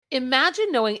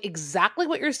Imagine knowing exactly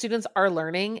what your students are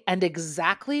learning and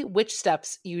exactly which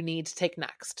steps you need to take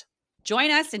next. Join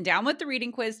us in Down with the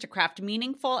Reading Quiz to craft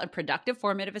meaningful and productive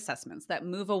formative assessments that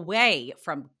move away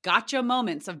from gotcha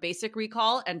moments of basic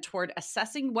recall and toward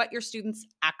assessing what your students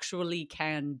actually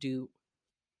can do.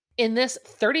 In this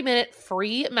 30-minute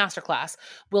free masterclass,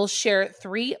 we'll share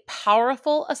 3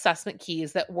 powerful assessment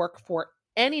keys that work for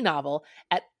any novel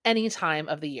at any time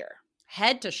of the year.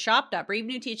 Head to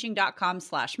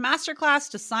shop.bravenewteaching.com/masterclass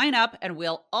to sign up, and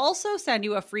we'll also send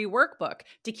you a free workbook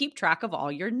to keep track of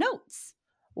all your notes.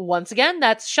 Once again,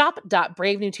 that's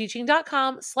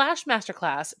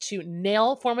shop.bravenewteaching.com/masterclass to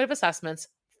nail formative assessments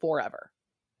forever.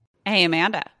 Hey,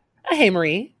 Amanda. Hey,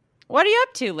 Marie. What are you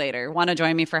up to later? Want to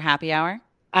join me for happy hour?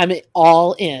 I'm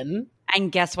all in. And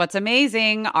guess what's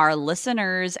amazing? Our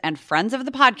listeners and friends of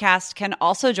the podcast can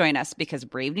also join us because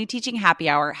Brave New Teaching Happy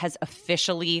Hour has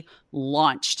officially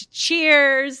launched.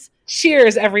 Cheers!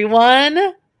 Cheers, everyone.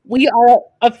 We are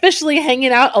officially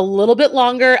hanging out a little bit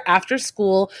longer after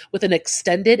school with an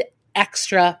extended,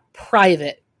 extra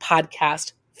private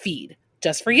podcast feed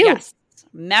just for you. Yes.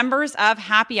 Members of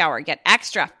Happy Hour get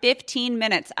extra 15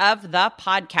 minutes of the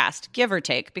podcast, give or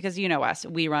take, because you know us,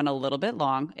 we run a little bit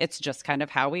long. It's just kind of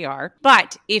how we are.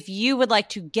 But if you would like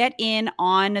to get in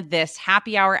on this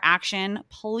Happy Hour action,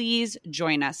 please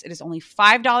join us. It is only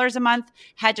 $5 a month.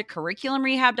 Head to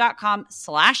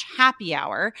curriculumrehab.com/happy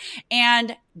hour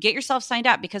and get yourself signed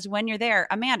up, because when you're there,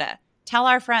 Amanda, tell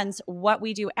our friends what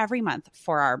we do every month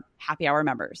for our Happy Hour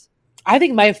members. I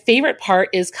think my favorite part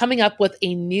is coming up with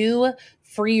a new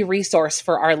free resource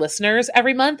for our listeners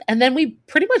every month. And then we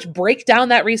pretty much break down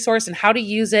that resource and how to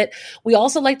use it. We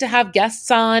also like to have guests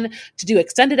on to do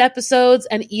extended episodes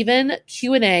and even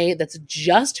Q&A that's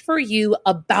just for you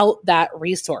about that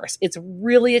resource. It's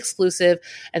really exclusive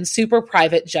and super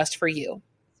private just for you.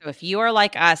 So if you are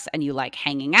like us and you like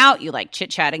hanging out, you like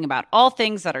chit-chatting about all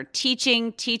things that are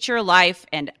teaching, teacher life,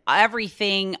 and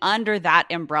everything under that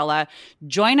umbrella,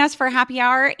 join us for happy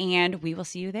hour and we will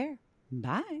see you there.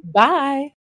 Bye.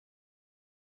 Bye.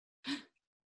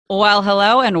 Well,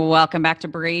 hello and welcome back to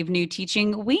Brave New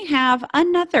Teaching. We have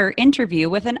another interview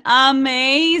with an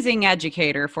amazing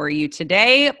educator for you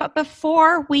today. But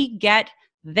before we get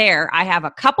there, I have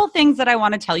a couple things that I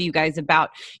want to tell you guys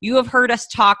about. You have heard us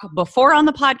talk before on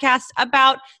the podcast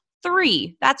about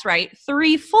 3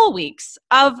 full weeks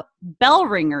of bell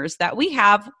ringers that we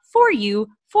have for you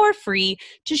for free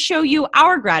to show you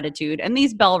our gratitude. And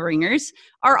these bell ringers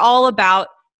are all about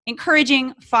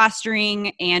encouraging,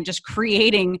 fostering, and just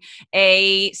creating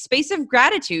a space of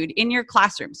gratitude in your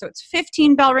classroom. So it's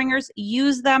 15 bell ringers.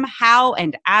 Use them how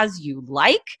and as you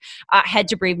like. Head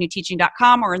to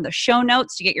bravenewteaching.com or in the show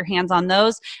notes to get your hands on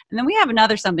those. And then we have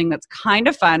something that's kind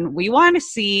of fun. We want to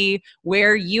see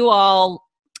where you all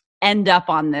end up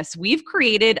on this. We've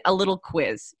created a little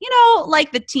quiz,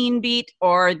 like the Teen Beat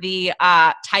or the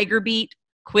Tiger Beat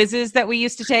quizzes that we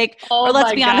used to take. Oh, or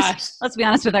let's be honest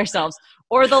with ourselves.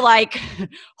 Or the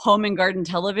home and garden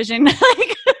television.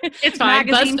 It's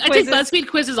fine. I take BuzzFeed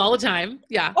quizzes all the time.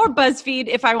 Yeah. Or BuzzFeed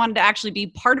if I wanted to actually be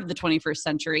part of the 21st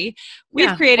century.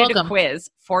 We've created a quiz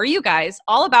for you guys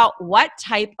all about what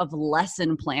type of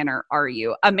lesson planner are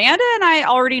you. Amanda and I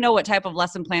already know what type of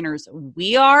lesson planners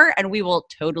we are, and we will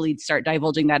totally start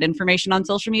divulging that information on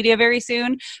social media very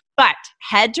soon. But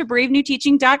head to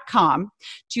bravenewteaching.com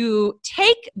to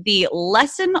take the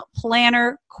lesson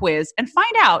planner quiz and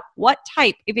find out what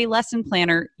type of a lesson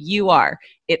planner you are.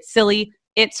 It's silly,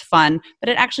 it's fun, but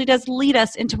it actually does lead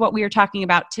us into what we are talking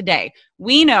about today.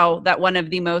 We know that one of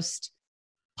the most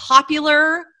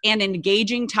popular and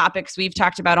engaging topics we've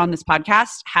talked about on this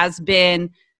podcast has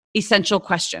been essential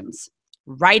questions.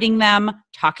 Writing them,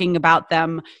 talking about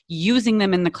them, using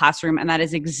them in the classroom. And that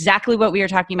is exactly what we are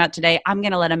talking about today. I'm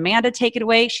going to let Amanda take it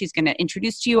away. She's going to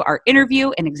introduce to you our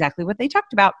interview and exactly what they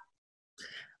talked about.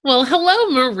 Well, hello,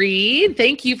 Marie.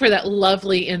 Thank you for that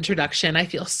lovely introduction. I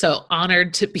feel so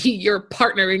honored to be your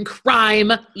partner in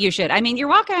crime. You should. You're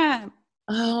welcome.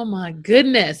 Oh my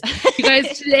goodness. You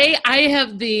guys, today I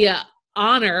have the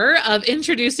honor of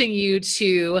introducing you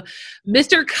to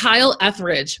Mr. Kyle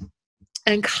Etheridge.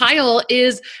 And Kyle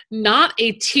is not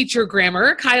a teacher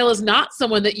grammar. Kyle is not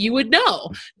someone that you would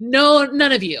know. No,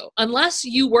 none of you, unless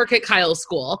you work at Kyle's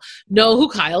school, know who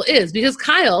Kyle is, because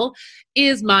Kyle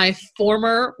is my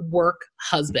former work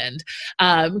husband.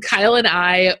 Kyle and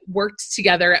I worked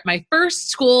together at my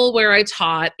first school where I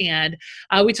taught, and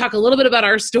we talk a little bit about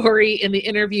our story in the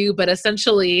interview, but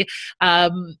essentially,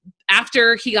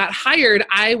 after he got hired,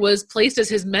 I was placed as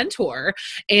his mentor,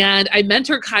 and I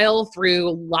mentored Kyle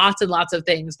through lots and lots of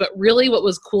things. But really what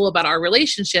was cool about our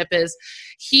relationship is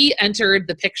he entered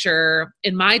the picture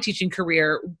in my teaching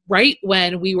career right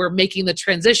when we were making the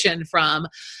transition from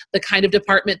the kind of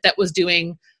department that was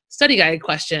doing study guide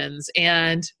questions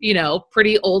and,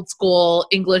 pretty old school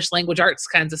English language arts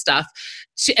kinds of stuff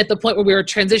at the point where we were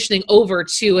transitioning over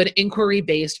to an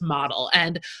inquiry-based model.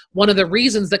 And one of the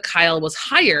reasons that Kyle was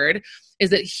hired is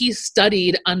that he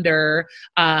studied under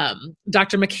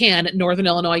Dr. McCann at Northern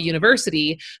Illinois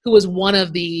University, who was one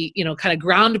of the, kind of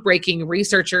groundbreaking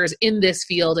researchers in this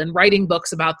field and writing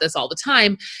books about this all the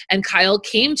time. And Kyle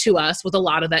came to us with a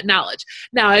lot of that knowledge.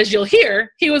 Now, as you'll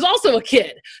hear, he was also a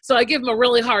kid. So I give him a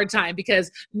really hard time because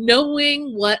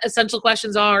knowing what essential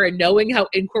questions are and knowing how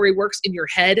inquiry works in your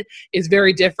head is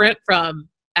very different from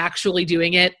actually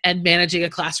doing it and managing a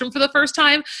classroom for the first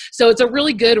time. So it's a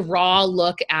really good raw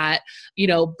look at,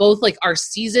 both like our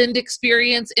seasoned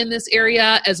experience in this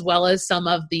area, as well as some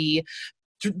of the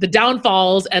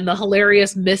downfalls and the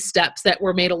hilarious missteps that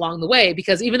were made along the way.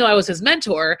 Because even though I was his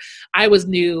mentor, I was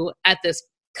new at this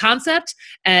concept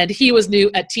and he was new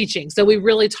at teaching. So we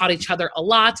really taught each other a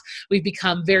lot. We've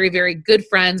become very, very good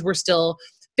friends. We're still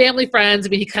family friends. I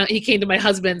mean, he came to my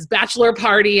husband's bachelor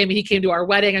party. I mean, he came to our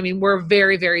wedding. I mean, we're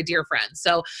very, very dear friends.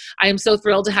 So I am so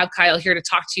thrilled to have Kyle here to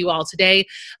talk to you all today.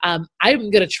 I'm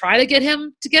going to try to get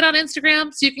him to get on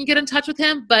Instagram so you can get in touch with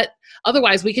him. But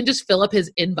otherwise, we can just fill up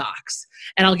his inbox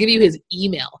and I'll give you his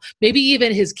email, maybe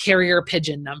even his carrier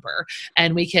pigeon number,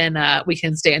 and we can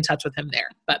stay in touch with him there.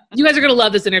 But you guys are going to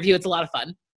love this interview. It's a lot of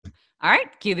fun. All right,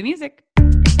 cue the music.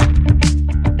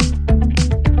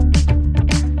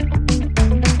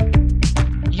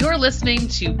 You're listening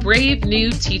to Brave New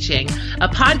Teaching, a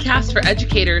podcast for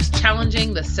educators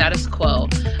challenging the status quo.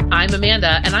 I'm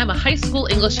Amanda, and I'm a high school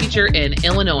English teacher in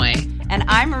Illinois. And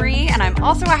I'm Marie, and I'm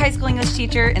also a high school English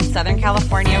teacher in Southern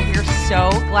California. We're so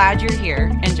glad you're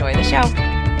here. Enjoy the show.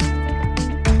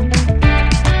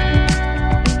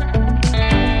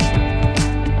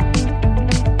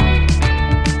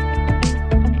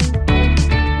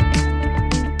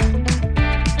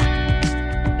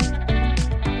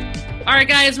 All right,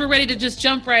 guys, we're ready to just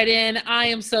jump right in. I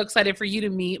am so excited for you to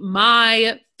meet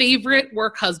my favorite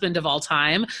work husband of all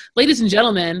time. Ladies and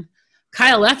gentlemen,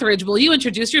 Kyle Etheridge, will you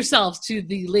introduce yourself to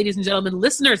the ladies and gentlemen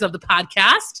listeners of the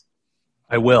podcast?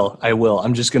 I will.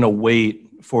 I'm just going to wait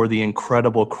for the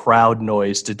incredible crowd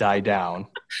noise to die down.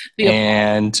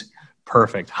 And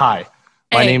perfect. Hi,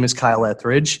 my name is Kyle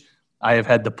Etheridge. I have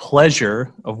had the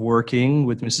pleasure of working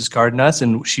with Mrs. Cardenas,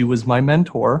 and she was my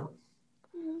mentor.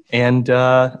 And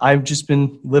I've just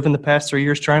been living the past 3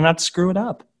 years trying not to screw it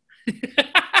up.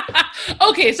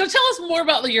 Okay, so tell us more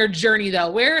about your journey,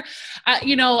 though. Where, I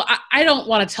don't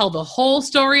want to tell the whole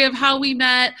story of how we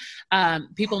met.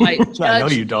 People might judge I know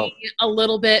you don't. a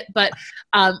little bit, but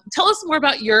tell us more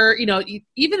about your,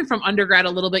 even from undergrad a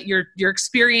little bit, your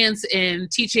experience in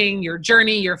teaching, your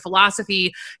journey, your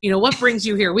philosophy. What brings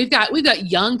you here? We've got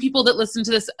young people that listen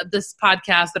to this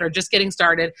podcast that are just getting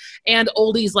started, and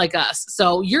oldies like us.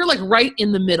 So you're like right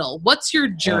in the middle. What's your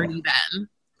journey then?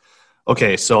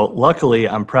 Okay, so luckily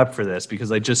I'm prepped for this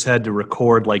because I just had to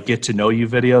record get to know you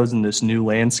videos in this new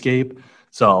landscape.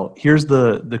 So here's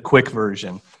the quick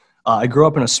version. I grew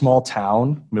up in a small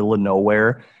town, middle of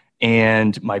nowhere,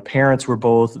 and my parents were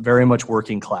both very much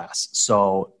working class.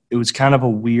 So it was kind of a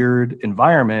weird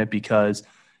environment because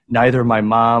neither my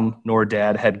mom nor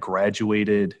dad had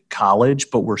graduated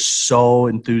college, but were so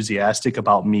enthusiastic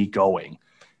about me going.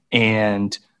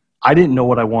 And I didn't know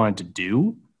what I wanted to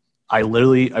do. I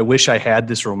wish I had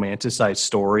this romanticized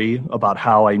story about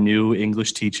how I knew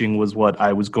English teaching was what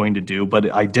I was going to do,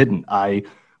 but I didn't. I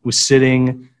was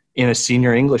sitting in a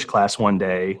senior English class one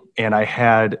day, and I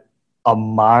had a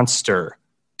monster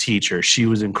teacher. She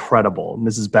was incredible,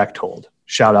 Mrs. Bechtold.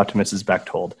 Shout out to Mrs.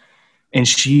 Bechtold. And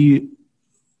she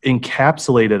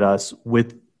encapsulated us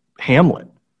with Hamlet.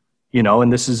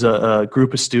 And this is a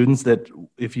group of students that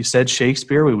if you said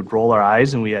Shakespeare, we would roll our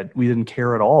eyes and we didn't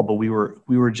care at all, but we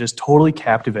were just totally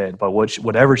captivated by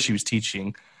whatever she was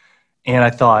teaching. And I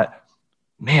thought,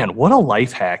 man, what a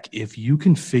life hack if you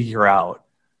can figure out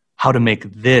how to make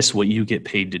this what you get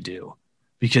paid to do,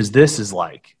 because this is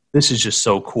just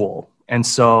so cool. And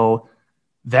so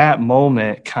that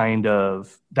moment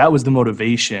that was the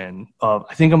motivation of,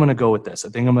 I think I'm going to go with this. I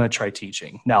think I'm going to try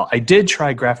teaching. Now, I did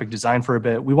try graphic design for a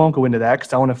bit. We won't go into that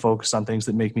because I want to focus on things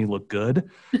that make me look good.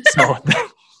 So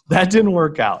that didn't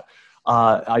work out.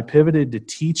 I pivoted to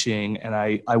teaching, and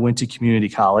I went to community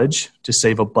college to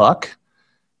save $1.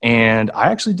 And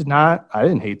I actually I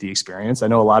didn't hate the experience. I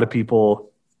know a lot of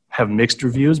people have mixed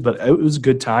reviews, but it was a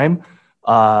good time.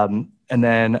 And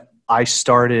then I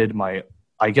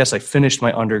finished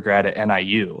my undergrad at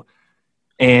NIU,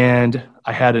 and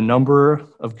I had a number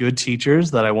of good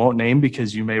teachers that I won't name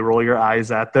because you may roll your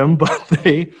eyes at them, but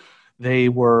they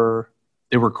were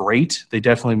great. They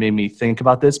definitely made me think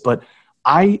about this, but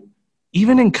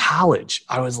even in college,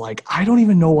 I was like, I don't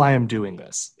even know why I'm doing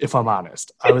this, if I'm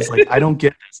honest. I was like, I don't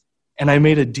get this. And I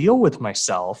made a deal with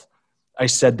myself. I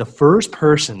said, the first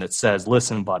person that says,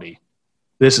 listen, buddy,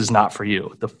 this is not for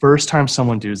you. The first time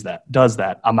someone does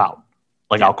that, I'm out.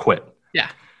 Like, I'll quit. Yeah.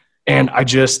 And I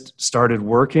just started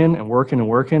working,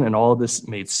 and all of this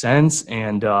made sense.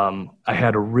 And I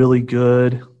had a really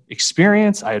good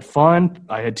experience. I had fun.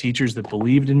 I had teachers that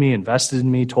believed in me, invested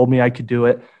in me, told me I could do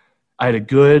it. I had a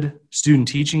good student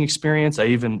teaching experience. I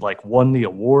even won the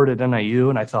award at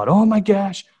NIU, and I thought, oh my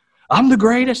gosh, I'm the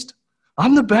greatest.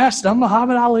 I'm the best. I'm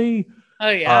Muhammad Ali. Oh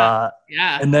yeah.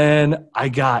 Yeah. And then I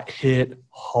got hit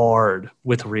hard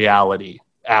with reality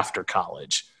after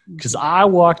college, because I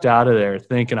walked out of there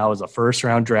thinking I was a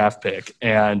first-round draft pick,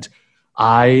 and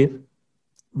I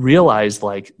realized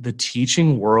the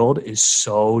teaching world is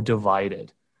so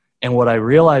divided. And what I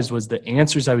realized was the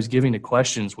answers I was giving to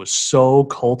questions was so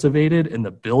cultivated in the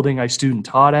building I student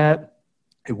taught at.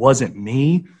 It wasn't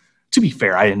me. To be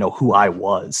fair, I didn't know who I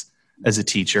was as a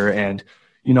teacher. And,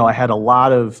 I had a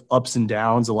lot of ups and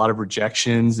downs, a lot of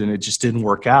rejections, and it just didn't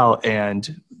work out.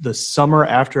 And the summer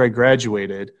after I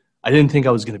graduated, I didn't think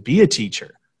I was going to be a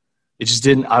teacher. It just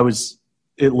didn't.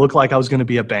 It looked like I was going to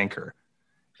be a banker.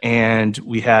 And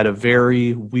we had a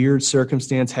very weird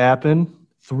circumstance happen.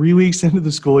 3 weeks into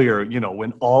the school year,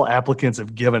 when all applicants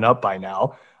have given up by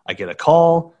now, I get a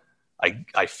call.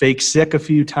 I fake sick a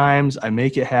few times. I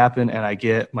make it happen, and I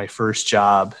get my first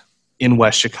job in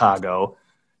West Chicago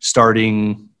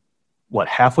starting,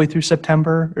 halfway through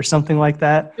September or something like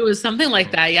that? It was something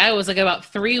like that. Yeah, it was about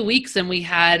 3 weeks, and we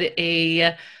had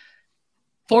a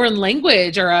foreign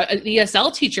language or an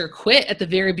ESL teacher quit at the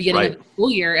very beginning of the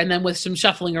school year, and then with some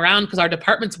shuffling around because our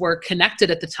departments were connected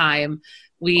at the time,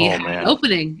 we had an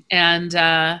opening. And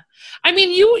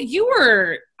you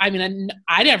were,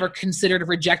 I never considered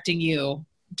rejecting you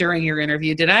during your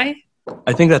interview, did I?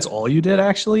 I think that's all you did,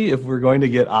 actually, if we're going to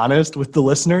get honest with the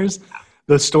listeners.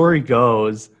 The story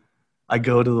goes, I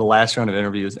go to the last round of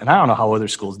interviews, and I don't know how other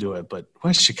schools do it, but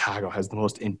West Chicago has the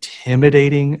most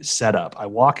intimidating setup. I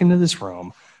walk into this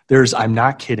room. There's, I'm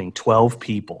not kidding, 12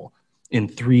 people in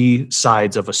 3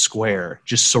 sides of a square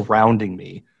just surrounding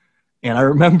me. And I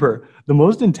remember the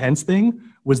most intense thing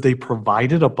was they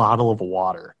provided a bottle of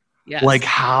water. Yes.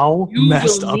 How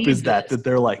messed up is that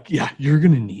they're like, yeah, you're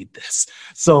going to need this.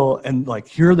 So, and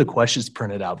here are the questions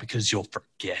printed out because you'll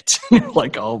forget. You're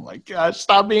oh my gosh,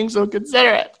 stop being so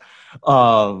considerate.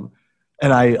 And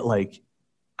I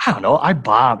don't know, I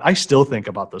bombed. I still think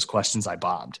about those questions I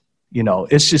bombed.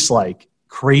 It's just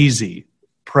crazy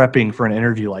prepping for an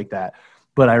interview like that.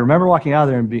 But I remember walking out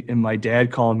there and my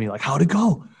dad calling me how'd it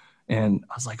go? And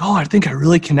I was oh, I think I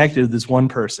really connected with this one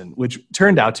person, which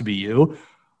turned out to be you.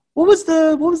 What was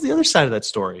the other side of that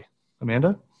story,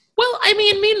 Amanda? Well,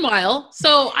 meanwhile,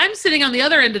 so I'm sitting on the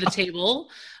other end of the table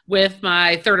with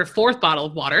my 3rd or 4th bottle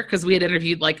of water because we had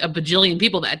interviewed a bajillion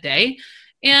people that day.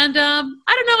 And I don't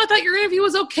know, I thought your interview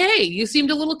was okay. You seemed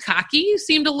a little cocky. You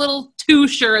seemed a little too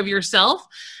sure of yourself.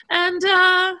 And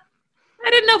I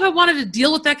didn't know if I wanted to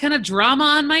deal with that kind of drama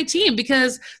on my team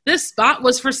because this spot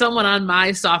was for someone on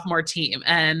my sophomore team.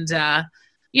 And I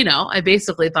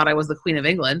basically thought I was the Queen of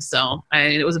England, so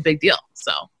it was a big deal.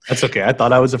 So that's okay. I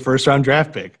thought I was a first-round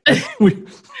draft pick.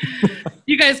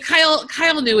 You guys,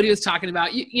 Kyle knew what he was talking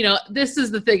about. This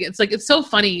is the thing. It's so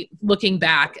funny looking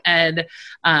back and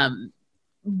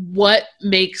what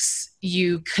makes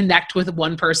you connect with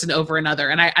one person over another.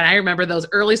 And I remember those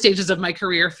early stages of my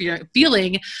career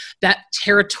feeling that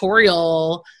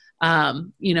territorial,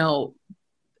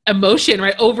 emotion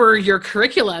right over your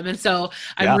curriculum. And so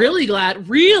I'm really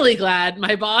glad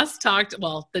my boss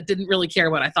that didn't really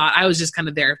care what I thought. I was just kind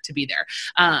of there to be there.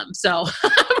 So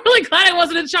I'm really glad I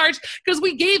wasn't in charge because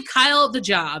we gave Kyle the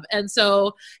job. And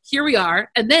so here we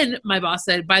are. And then my boss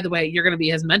said, by the way, you're going to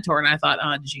be his mentor. And I thought,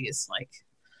 oh geez,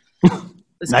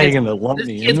 now you're going to lump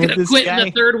me in with this quit guy? In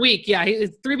the 3rd week. Yeah.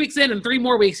 3 weeks in and 3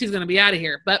 more weeks, he's going to be out of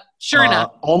here. But sure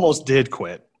enough. Almost did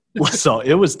quit. So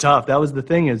it was tough. That was the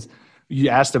thing is, you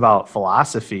asked about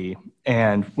philosophy,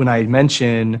 and when I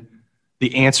mentioned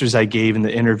the answers I gave in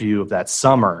the interview of that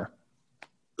summer,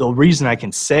 the reason I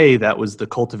can say that was the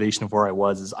cultivation of where I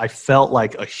was is I felt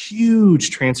like a huge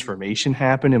transformation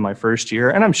happened in my first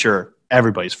year, and I'm sure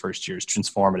everybody's first year is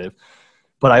transformative,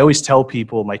 but I always tell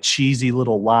people my cheesy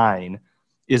little line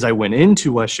is I went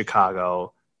into West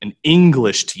Chicago an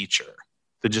English teacher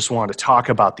that just wanted to talk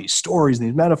about these stories and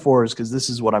these metaphors because this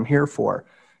is what I'm here for.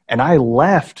 And I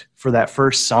left for that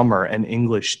first summer an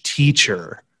English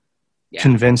teacher,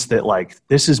 convinced that like,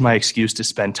 this is my excuse to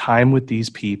spend time with these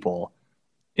people,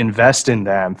 invest in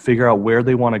them, figure out where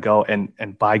they want to go,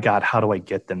 and by God, how do I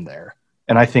get them there?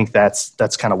 And I think that's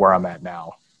kind of where I'm at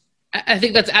now. I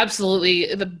think that's absolutely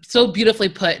so beautifully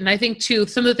put. And I think too,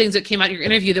 some of the things that came out in your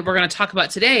interview that we're going to talk about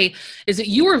today is that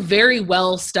you were very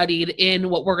well studied in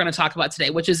what we're going to talk about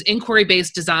today, which is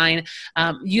inquiry-based design,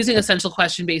 using essential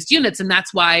question-based units. And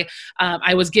that's why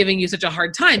I was giving you such a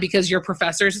hard time, because your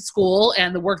professors at school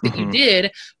and the work that you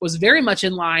did was very much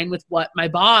in line with what my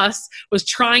boss was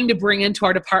trying to bring into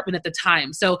our department at the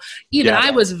time. So even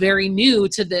I was very new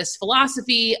to this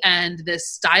philosophy and this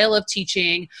style of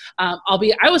teaching.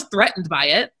 I was threatened by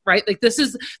it, right? Like this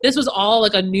was all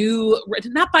like a new,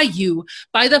 not by you,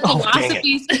 by the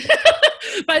philosophies.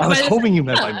 I was hoping you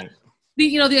meant by me.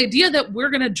 The idea that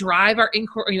we're going to drive our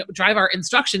inquiry, drive our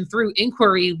instruction through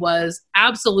inquiry was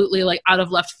absolutely like out of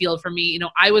left field for me.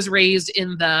 I was raised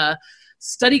in the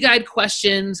study guide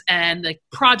questions and like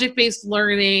project-based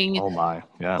learning. Oh my,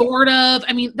 yeah. Sort of.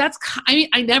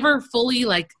 I never fully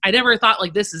I never thought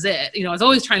like this is it. I was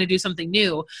always trying to do something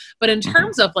new. But in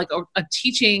terms of like a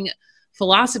teaching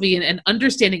philosophy and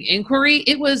understanding inquiry,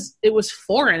 it was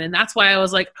foreign. And that's why I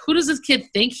was like, who does this kid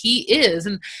think he is?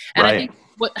 And I think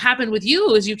what happened with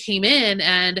you is you came in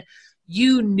and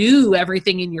you knew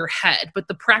everything in your head, but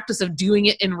the practice of doing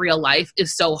it in real life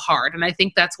is so hard. And I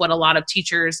think that's what a lot of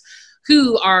teachers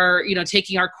who are,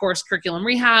 taking our course Curriculum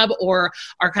Rehab or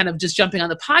are kind of just jumping on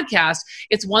the podcast,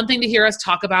 it's one thing to hear us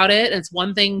talk about it. And it's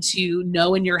one thing to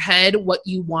know in your head what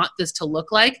you want this to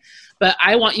look like. But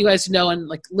I want you guys to know and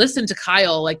like listen to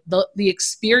Kyle, like the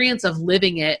experience of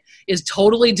living it is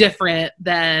totally different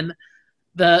than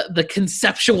the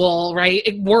conceptual,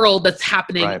 world that's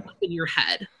happening in your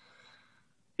head.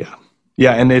 Yeah.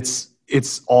 Yeah. And it's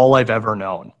all I've ever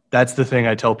known. That's the thing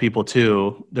I tell people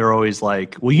too. They're always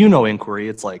like, well, inquiry.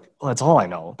 It's like, well, that's all I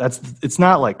know. It's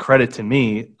not like credit to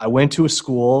me. I went to a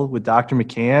school with Dr.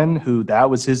 McCann, who that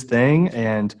was his thing.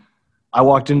 And I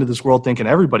walked into this world thinking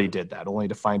everybody did that, only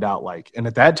to find out and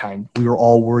at that time we were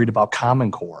all worried about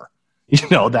Common Core.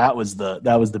 That was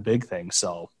the big thing.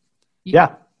 So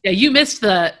yeah. Yeah. You missed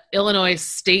the Illinois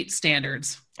state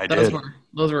standards.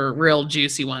 Those were real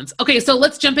juicy ones. Okay, so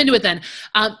let's jump into it then.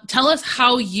 Tell us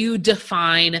how you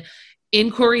define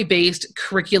inquiry-based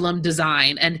curriculum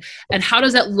design and how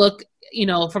does that look,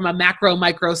 from a macro,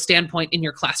 micro standpoint in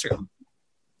your classroom?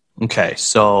 Okay,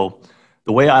 so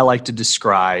the way I like to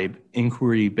describe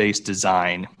inquiry-based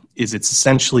design is it's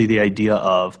essentially the idea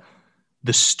of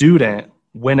the student,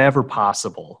 whenever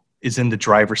possible, is in the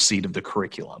driver's seat of the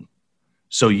curriculum.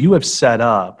 So you have set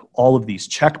up all of these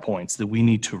checkpoints that we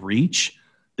need to reach.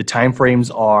 The timeframes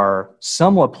are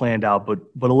somewhat planned out, but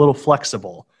a little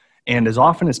flexible. And as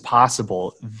often as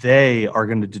possible, they are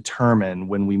going to determine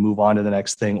when we move on to the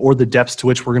next thing or the depths to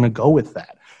which we're going to go with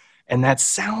that. And that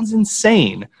sounds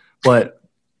insane, but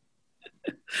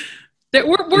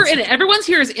we're in it. Everyone's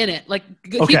here is in it.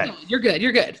 Keep going.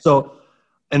 You're good. So,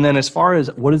 and then as far as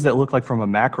what does that look like from a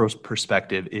macro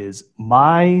perspective is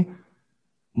my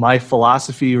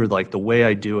philosophy or the way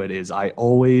I do it is I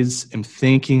always am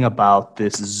thinking about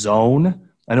this zone.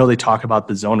 I know they talk about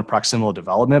the zone of proximal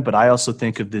development, but I also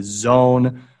think of this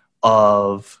zone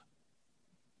of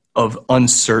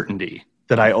uncertainty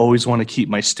that I always want to keep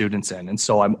my students in. And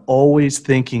so I'm always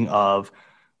thinking of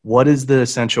what is the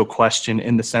essential question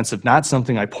in the sense of not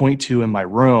something I point to in my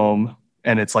room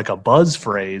and it's like a buzz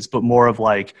phrase, but more of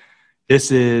this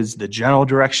is the general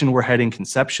direction we're heading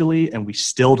conceptually, and we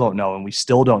still don't know,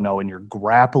 and you're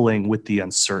grappling with the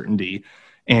uncertainty.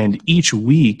 And each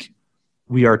week,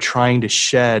 we are trying to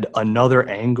shed another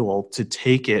angle to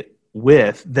take it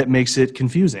with that makes it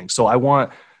confusing. So I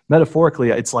want,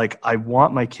 metaphorically, it's like I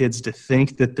want my kids to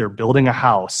think that they're building a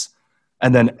house,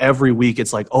 and then every week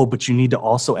it's like, oh, but you need to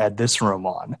also add this room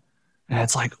on. And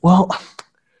it's like, well,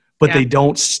 but they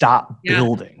don't stop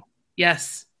building.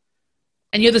 Yes.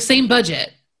 And you have the same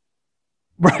budget.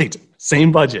 Right.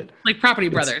 Same budget. Like Property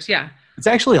Brothers. It's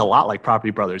actually a lot like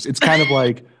Property Brothers. It's kind of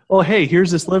like, oh, hey,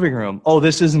 here's this living room. Oh,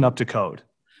 this isn't up to code.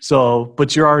 So,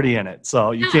 but you're already in it.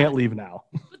 So you can't leave now.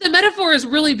 But the metaphor is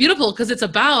really beautiful because it's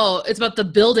about the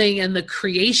building and the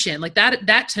creation. Like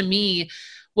that to me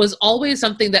was always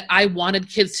something that I wanted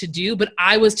kids to do, but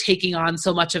I was taking on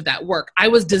so much of that work. I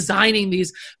was designing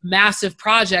these massive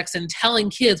projects and telling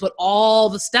kids what all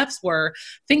the steps were,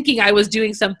 thinking I was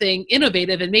doing something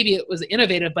innovative, and maybe it was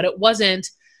innovative, but it wasn't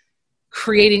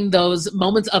creating those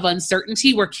moments of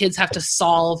uncertainty where kids have to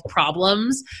solve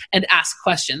problems and ask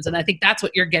questions. And I think that's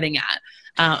what you're getting at.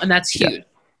 And that's huge.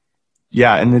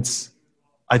 Yeah. And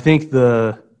I think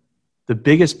the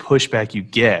biggest pushback you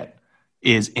get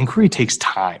is inquiry takes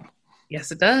time. Yes,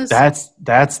 it does.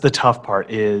 That's the tough part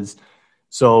is,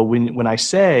 so when I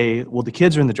say, well, the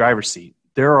kids are in the driver's seat,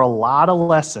 there are a lot of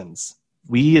lessons.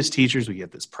 We as teachers, we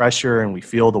get this pressure and we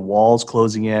feel the walls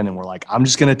closing in and we're like, I'm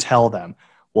just going to tell them,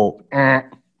 well,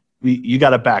 you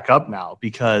got to back up now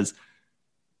because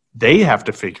they have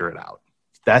to figure it out.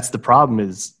 That's the problem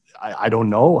is I don't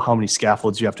know how many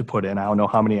scaffolds you have to put in. I don't know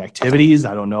how many activities.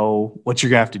 I don't know what you're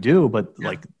going to have to do, but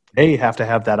like they have to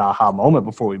have that aha moment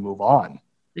before we move on.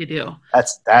 They do.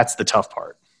 That's the tough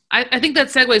part. I think that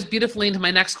segues beautifully into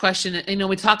my next question. You know,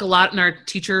 we talk a lot in our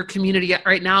teacher community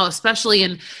right now, especially,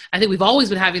 and I think we've always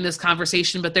been having this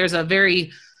conversation, but there's a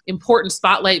very important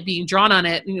spotlight being drawn on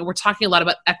it. You know, we're talking a lot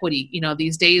about equity, you know,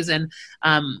 these days, and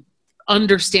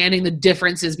understanding the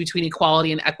differences between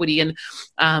equality and equity. And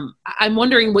I'm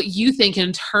wondering what you think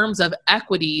in terms of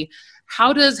equity.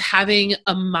 How does having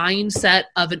a mindset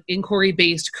of an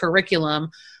inquiry-based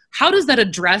curriculum, how does that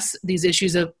address these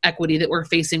issues of equity that we're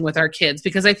facing with our kids?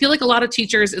 Because I feel like a lot of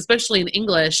teachers, especially in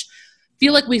English,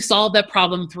 feel like we solve that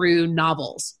problem through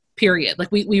novels, period.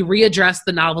 Like we readdress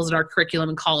the novels in our curriculum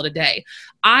and call it a day.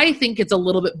 I think it's a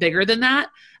little bit bigger than that.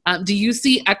 Do you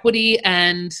see equity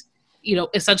and, you know,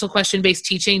 essential question-based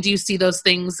teaching? Do you see those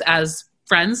things as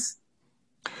friends?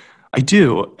 I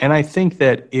do. And I think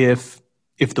that if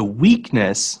the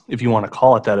weakness, if you want to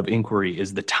call it that, of inquiry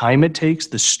is the time it takes,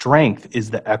 the strength is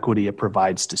the equity it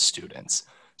provides to students.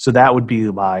 So that would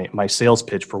be my sales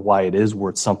pitch for why it is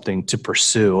worth something to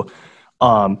pursue.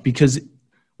 Because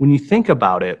when you think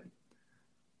about it,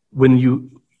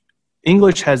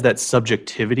 English has that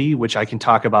subjectivity, which I can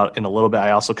talk about in a little bit.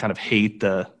 I also kind of hate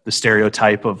the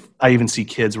stereotype of, I even see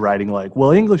kids writing like,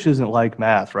 well, English isn't like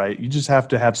math, right? You just have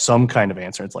to have some kind of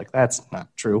answer. It's like, that's not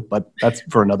true, but that's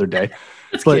for another day.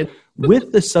 But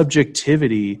with the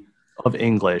subjectivity of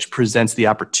English presents the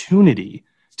opportunity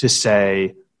to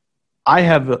say, I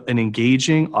have an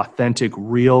engaging, authentic,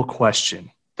 real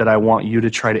question that I want you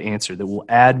to try to answer that will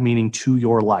add meaning to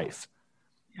your life.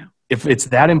 If it's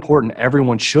that important,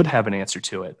 everyone should have an answer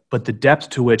to it. But the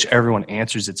depth to which everyone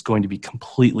answers it's going to be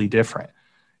completely different.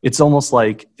 It's almost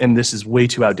like, and this is way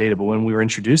too outdated, but when we were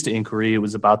introduced to inquiry, it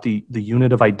was about the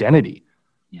unit of identity.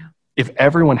 Yeah. If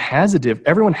everyone has a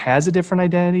different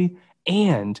identity,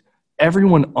 and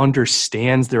everyone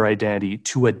understands their identity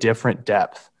to a different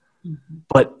depth. Mm-hmm.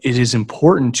 But it is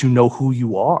important to know who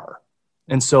you are.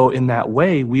 And so in that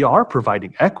way, we are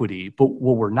providing equity, but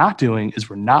what we're not doing is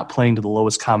we're not playing to the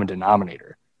lowest common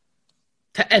denominator.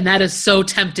 And that is so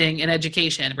tempting in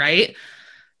education, right?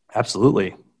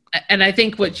 Absolutely. And I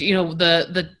think what, you know,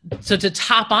 so to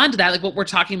top onto that, like what we're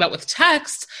talking about with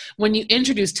text, when you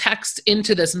introduce text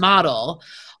into this model,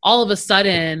 all of a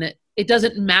sudden it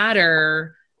doesn't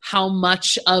matter how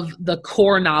much of the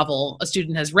core novel a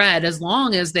student has read, as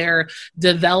long as they're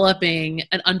developing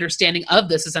an understanding of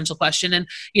this essential question. And,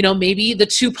 you know, maybe the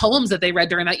 2 poems that they read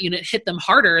during that unit hit them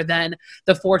harder than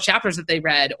the 4 chapters that they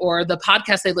read, or the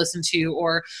podcast they listened to,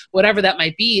 or whatever that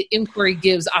might be. Inquiry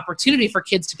gives opportunity for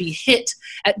kids to be hit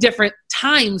at different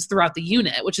times throughout the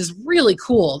unit, which is really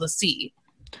cool to see.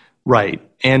 Right.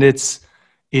 And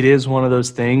it is one of those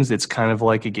things. It's kind of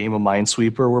like a game of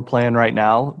Minesweeper we're playing right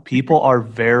now. People are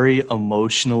very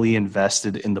emotionally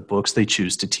invested in the books they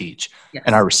choose to teach. Yes.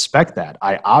 And I respect that.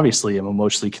 I obviously am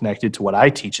emotionally connected to what I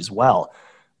teach as well.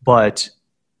 But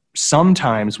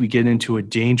sometimes we get into a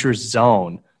dangerous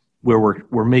zone where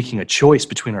we're making a choice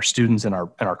between our students and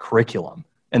our curriculum.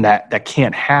 And that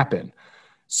can't happen.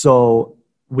 So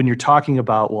when you're talking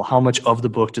about, well, how much of the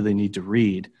book do they need to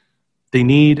read? They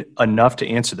need enough to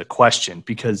answer the question,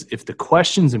 because if the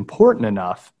question's important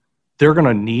enough, they're going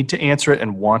to need to answer it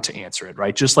and want to answer it,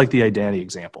 right? Just like the identity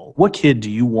example. What kid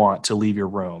do you want to leave your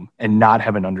room and not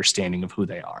have an understanding of who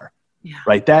they are,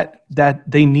 right? That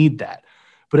they need that.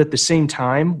 But at the same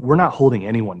time, we're not holding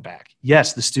anyone back.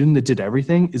 Yes, the student that did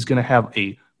everything is going to have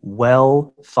a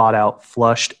well thought out,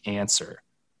 flushed answer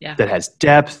that has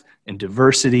depth and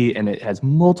diversity, and it has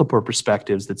multiple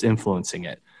perspectives that's influencing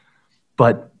it.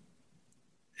 But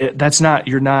there's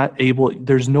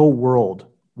no world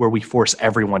where we force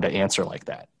everyone to answer like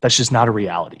that. That's just not a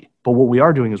reality. But what we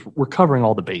are doing is we're covering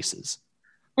all the bases.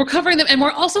 We're covering them, and we're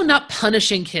also not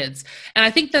punishing kids. And I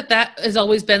think that has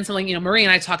always been something, you know, Marie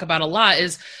and I talk about a lot,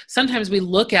 is sometimes we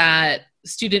look at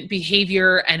student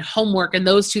behavior and homework, and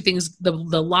those two things, the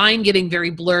line getting very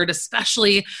blurred,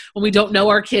 especially when we don't know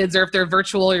our kids, or if they're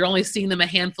virtual, you're only seeing them a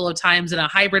handful of times in a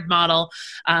hybrid model.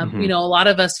 A lot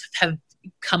of us have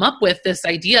come up with this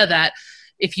idea that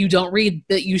if you don't read,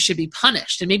 that you should be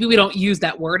punished. And maybe we don't use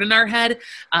that word in our head,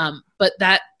 but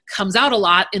that comes out a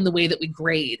lot in the way that we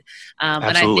grade.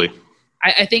 Absolutely.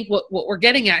 And I think what we're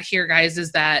getting at here, guys,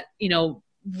 is that,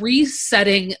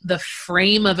 resetting the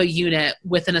frame of a unit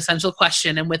with an essential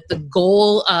question, and with the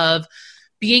goal of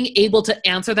being able to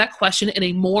answer that question in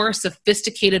a more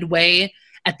sophisticated way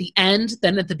at the end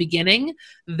than at the beginning,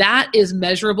 that is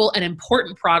measurable and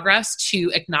important progress to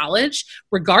acknowledge,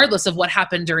 regardless of what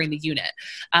happened during the unit.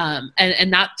 And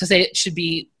not to say it should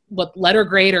be what letter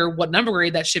grade or what number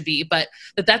grade that should be, but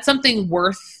that's something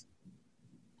worth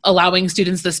allowing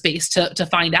students the space to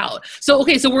find out. So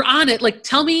we're on it. Like,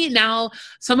 tell me now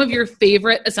some of your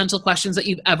favorite essential questions that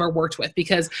you've ever worked with,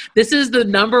 because this is the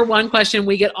number one question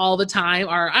we get all the time,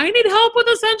 I need help with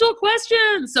essential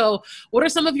questions. So what are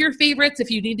some of your favorites?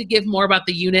 If you need to give more about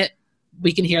the unit,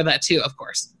 we can hear that too, of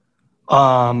course.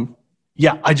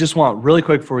 Yeah, I just want really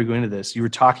quick before we go into this, you were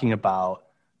talking about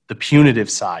the punitive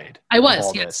side. I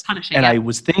was, yes, punishing. And I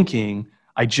was thinking,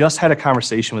 I just had a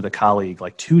conversation with a colleague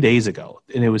like 2 days ago,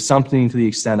 and it was something to the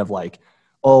extent of like,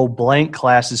 oh, blank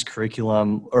class's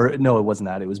curriculum, or no, it wasn't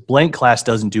that. It was blank class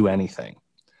doesn't do anything.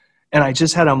 And I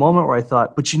just had a moment where I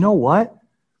thought, but you know what?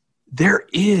 There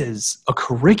is a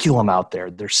curriculum out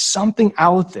there. There's something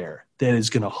out there that is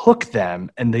going to hook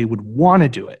them and they would want to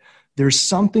do it. There's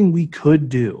something we could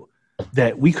do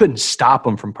that we couldn't stop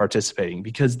them from participating,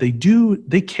 because they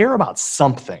care about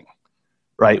something.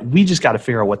 Right? We just got to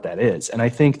figure out what that is. And I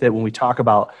think that when we talk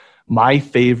about my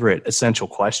favorite essential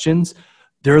questions,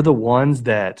 they're the ones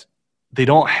that they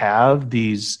don't have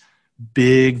these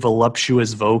big,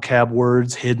 voluptuous vocab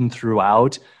words hidden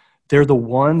throughout. They're the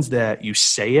ones that you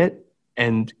say it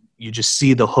and you just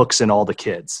see the hooks in all the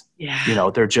kids. Yeah.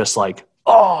 They're just like,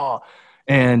 oh.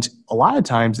 And a lot of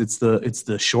times it's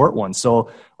the short ones.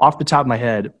 So off the top of my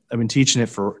head, I've been teaching it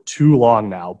for too long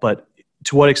now, but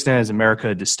to what extent is America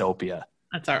a dystopia?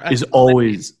 Is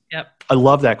always, yep. I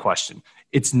love that question.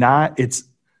 It's not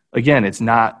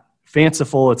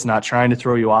fanciful. It's not trying to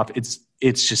throw you off. It's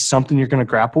just something you're going to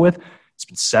grapple with. It's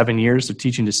been 7 years of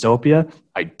teaching dystopia.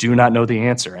 I do not know the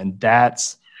answer. And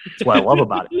that's what I love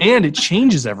about it. And it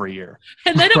changes every year.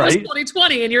 And then it was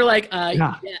 2020 and you're like,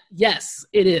 yes,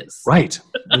 it is. Right.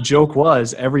 The joke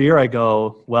was every year I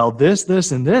go, well, this,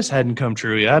 and this hadn't come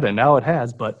true yet. And now it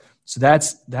has. But so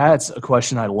that's a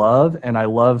question I love. And I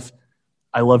love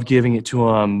giving it to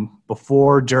them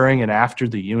before, during, and after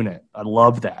the unit. I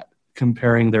love that,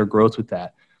 comparing their growth with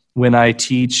that. When I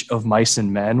teach Of Mice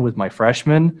and Men with my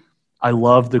freshmen, I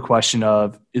love the question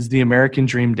of, is the American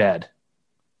dream dead?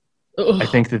 Ugh. I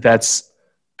think that's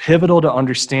pivotal to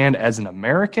understand as an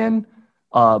American,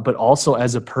 but also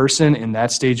as a person in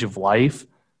that stage of life,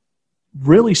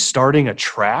 really starting a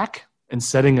track and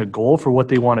setting a goal for what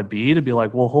they want to be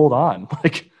like, well, hold on.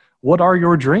 Like, what are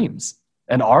your dreams?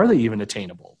 And are they even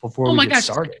attainable before we get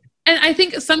started? And I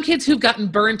think some kids who've gotten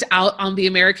burnt out on the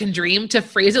American dream, to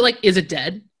phrase it like, is it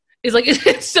dead? Is like,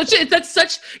 that's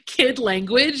such kid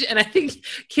language. And I think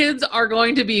kids are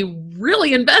going to be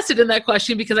really invested in that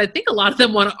question, because I think a lot of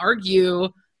them want to argue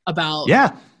about,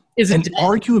 is it dead?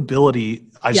 Arguability,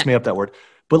 I just made up that word,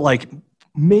 but like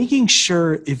making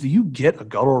sure if you get a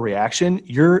guttural reaction,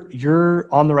 you're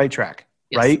on the right track,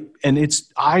 right? And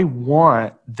I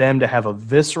want them to have a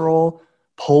visceral,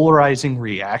 polarizing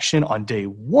reaction on day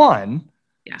one,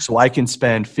 so I can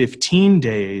spend 15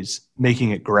 days making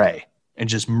it gray and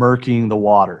just murking the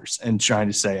waters and trying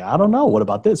to say, I don't know, what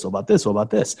about this? What about this? What about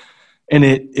this? And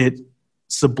it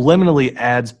subliminally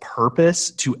adds purpose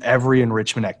to every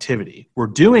enrichment activity. We're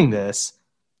doing this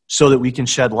so that we can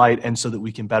shed light and so that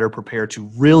we can better prepare to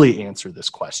really answer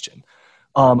this question.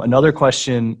 Another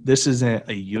question, this isn't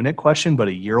a unit question, but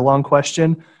a year-long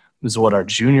question, is what our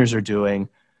juniors are doing.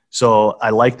 So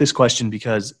I like this question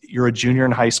because you're a junior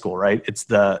in high school, right? It's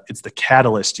the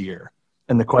catalyst year.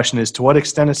 And the question is, to what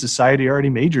extent has society already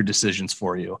made your decisions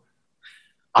for you?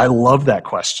 I love that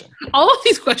question. All of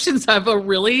these questions have a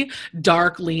really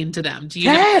dark lean to them. Do you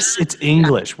know? It's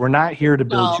English. We're not here to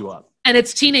build you up. And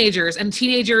it's teenagers, and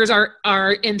teenagers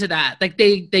are into that. Like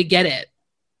they get it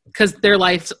because their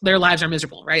lives are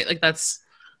miserable, right? Like that's.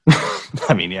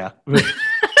 I mean, yeah.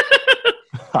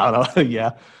 I don't know.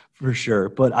 Yeah, for sure.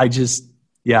 But I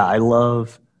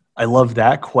love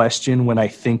that question when I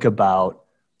think about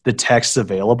the texts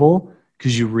available,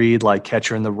 because you read like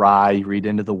Catcher in the Rye, you read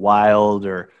Into the Wild,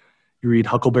 or you read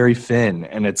Huckleberry Finn,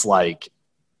 and it's like,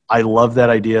 I love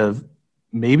that idea of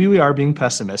maybe we are being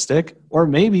pessimistic, or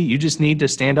maybe you just need to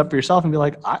stand up for yourself and be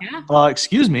like,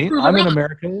 excuse me, I'm an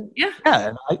American. Yeah.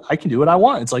 And I can do what I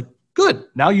want. It's like, good.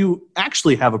 Now you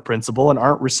actually have a principle and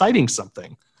aren't reciting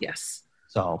something. Yes.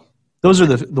 So those are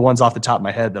the ones off the top of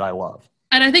my head that I love.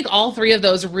 And I think all three of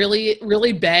those really,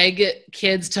 really beg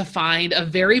kids to find a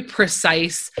very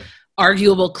precise,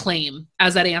 arguable claim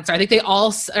as that answer. I think they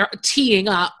all are teeing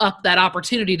up that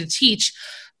opportunity to teach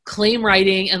claim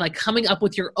writing and like coming up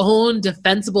with your own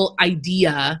defensible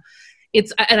idea.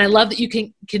 And I love that you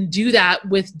can do that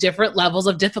with different levels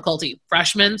of difficulty.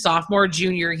 Freshman, sophomore,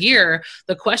 junior year,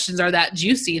 the questions are that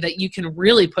juicy that you can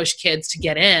really push kids to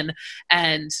get in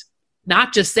and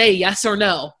not just say yes or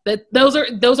no. That those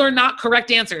are not correct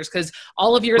answers, because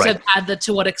all of yours have had the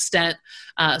to what extent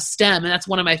STEM, and that's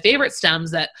one of my favorite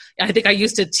STEMs that I think I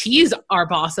used to tease our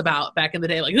boss about back in the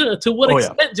day. Like, to what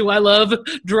extent do I love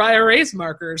dry erase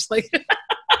markers? Like,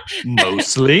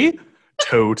 mostly,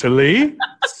 totally,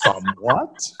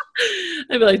 somewhat.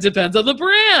 I'd be like, depends on the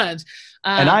brand.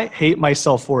 And I hate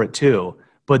myself for it too.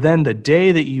 But then the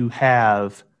day that you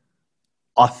have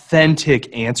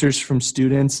authentic answers from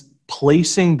students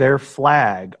placing their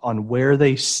flag on where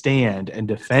they stand and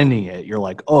defending it, you're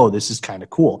like, oh, this is kind of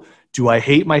cool. Do I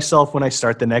hate myself when I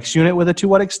start the next unit with a to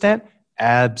what extent?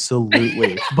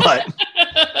 Absolutely. But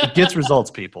it gets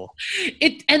results, people.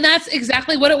 And that's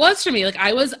exactly what it was for me. Like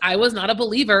I was not a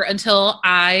believer until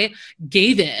I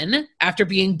gave in after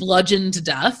being bludgeoned to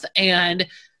death, and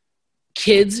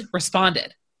kids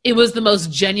responded. It was the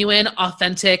most genuine,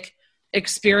 authentic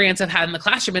experience I've had in the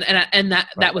classroom. And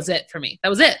that was it for me. That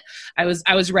was it. I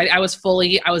was ready. I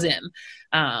was in.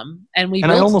 And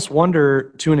I almost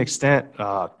wonder to an extent,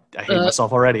 I hate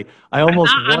myself already. I'm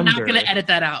not going to edit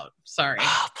that out. Sorry.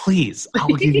 Please. I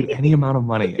will give you any amount of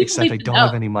money, except I don't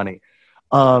have any money.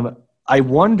 I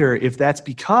wonder if that's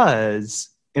because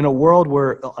in a world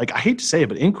where, like, I hate to say it,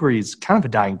 but inquiry is kind of a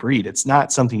dying breed. It's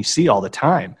not something you see all the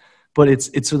time, but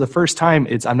it's for the first time,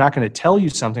 I'm not going to tell you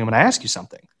something. I'm going to ask you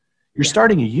something. You're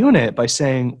starting a unit by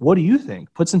saying, what do you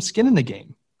think? Put some skin in the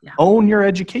game. Yeah. Own your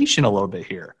education a little bit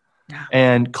here. Yeah.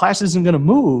 And class isn't going to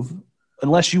move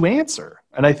unless you answer.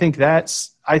 And I think that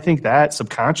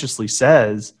subconsciously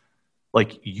says,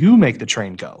 like, you make the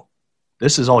train go.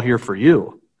 This is all here for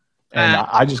you. And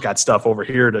I just got stuff over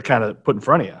here to kind of put in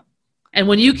front of you. And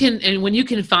when you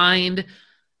can find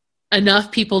enough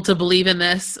people to believe in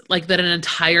this, like that an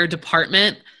entire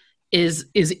department is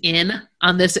in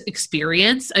on this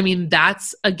experience, I mean,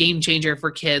 that's a game changer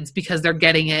for kids because they're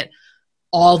getting it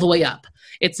all the way up.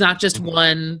 It's not just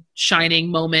one shining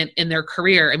moment in their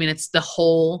career. I mean, it's the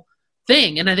whole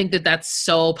thing. And I think that that's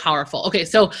so powerful. Okay.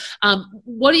 So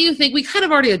what do you think? We kind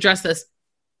of already addressed this,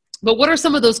 but what are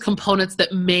some of those components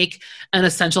that make an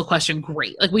essential question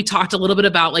great? Like we talked a little bit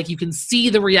about, like, you can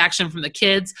see the reaction from the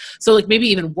kids. So like maybe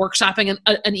even workshopping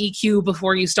an EQ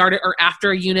before you start it or after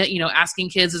a unit, asking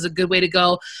kids is a good way to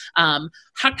go.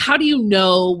 How do you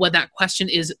know when that question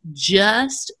is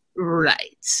just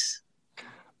right?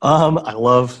 I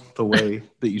love the way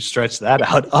that you stretch that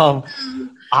out.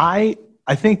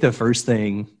 I think the first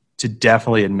thing to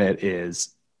definitely admit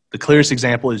is the clearest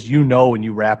example is, when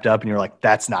you wrapped up and you're like,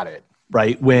 that's not it,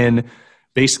 right? When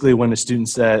one student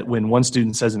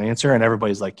says an answer and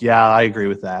everybody's like, yeah, I agree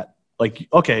with that. Like,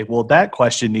 okay, well, that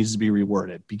question needs to be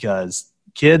reworded because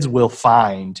kids will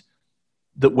find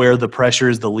that where the pressure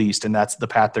is the least, and that's the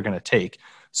path they're going to take.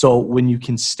 So when you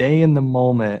can stay in the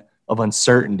moment of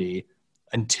uncertainty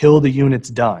until the unit's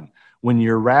done, when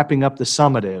you're wrapping up the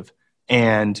summative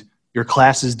and your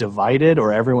class is divided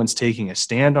or everyone's taking a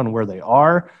stand on where they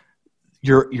are,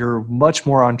 you're much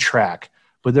more on track.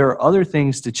 But there are other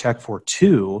things to check for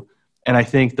too. And I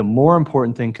think the more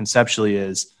important thing conceptually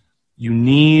is you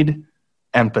need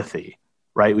empathy,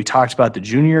 right? We talked about the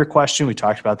junior question. We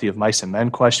talked about the of mice and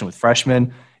men question with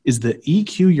freshmen. Is the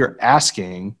EQ you're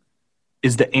asking,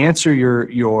 is the answer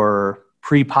you're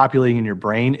pre-populating in your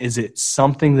brain, is it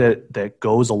something that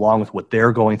goes along with what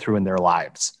they're going through in their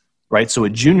lives, right? So a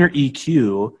junior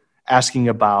EQ asking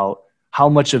about how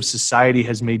much of society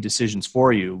has made decisions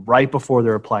for you right before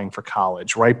they're applying for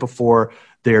college, right before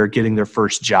they're getting their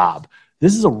first job.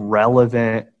 This is a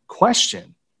relevant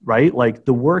question, right? Like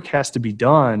the work has to be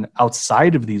done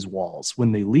outside of these walls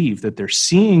when they leave, that they're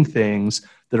seeing things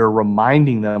that are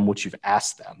reminding them what you've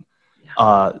asked them.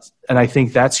 And I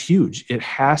think that's huge. It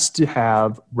has to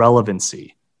have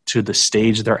relevancy to the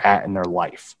stage they're at in their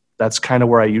life. That's kind of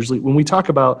where I usually, when we talk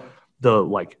about the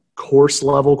like course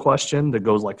level question that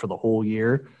goes like for the whole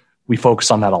year, we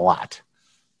focus on that a lot.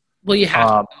 Well, you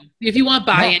have to. If you want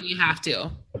buy-in, you have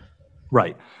to.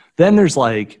 Right. Then there's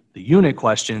like the unit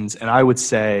questions. And I would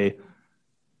say,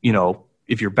 if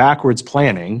if you're backwards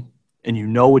planning and you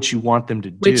know what you want them to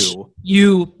Which do,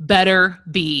 you better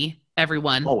be,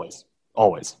 everyone.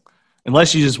 Always.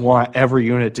 Unless you just want every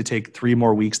unit to take 3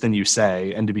 more weeks than you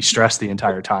say and to be stressed the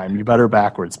entire time, you better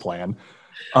backwards plan.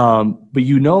 But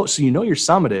you know your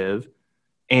summative,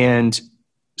 and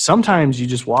sometimes you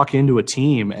just walk into a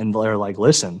team and they're like,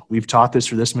 listen, we've taught this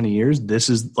for this many years. This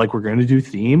is like, we're going to do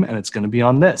theme and it's going to be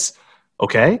on this.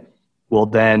 Okay. Well,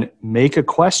 then make a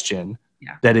question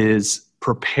that is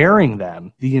preparing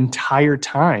them the entire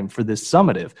time for this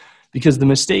summative, because the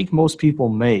mistake most people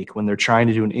make when they're trying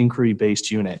to do an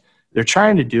inquiry-based unit, they're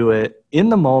trying to do it in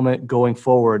the moment going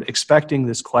forward, expecting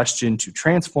this question to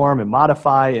transform and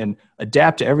modify and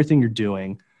adapt to everything you're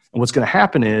doing. And what's going to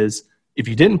happen is, if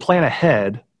you didn't plan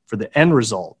ahead for the end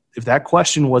result, if that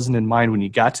question wasn't in mind when you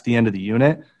got to the end of the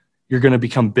unit, you're going to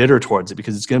become bitter towards it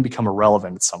because it's going to become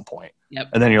irrelevant at some point. Yep.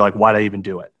 And then you're like, why'd I even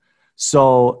do it?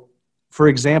 So, for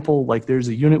example, like there's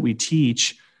a unit we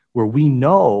teach where we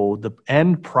know the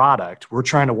end product we're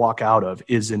trying to walk out of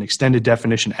is an extended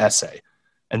definition essay.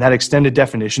 And that extended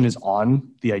definition is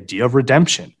on the idea of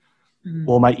redemption. Mm-hmm.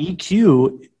 Well, my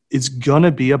EQ is going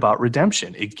to be about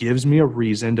redemption. It gives me a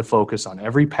reason to focus on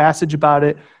every passage about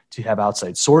it, to have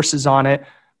outside sources on it,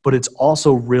 but it's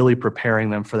also really preparing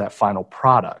them for that final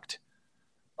product.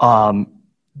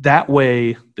 That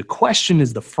way, the question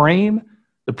is the frame.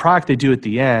 The product they do at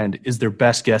the end is their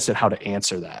best guess at how to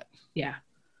answer that. Yeah.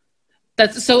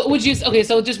 Would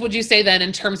you say then,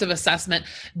 in terms of assessment,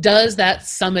 does that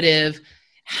summative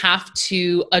have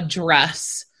to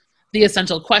address the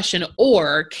essential question,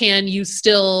 or can you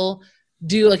still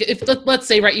do, like, if let's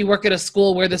say, right, you work at a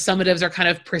school where the summatives are kind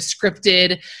of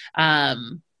prescripted,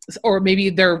 or maybe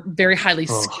they're very highly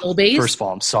skill-based. First of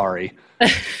all, I'm sorry.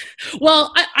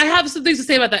 Well, I have some things to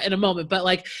say about that in a moment, but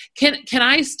like, can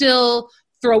I still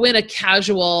throw in a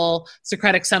casual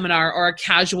Socratic seminar or a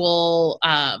casual,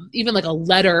 even like a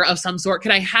letter of some sort?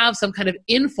 Can I have some kind of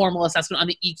informal assessment on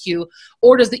the EQ,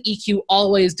 or does the EQ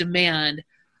always demand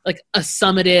like a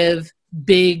summative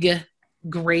big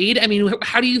grade? I mean,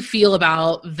 how do you feel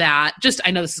about that? Just, I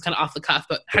know this is kind of off the cuff,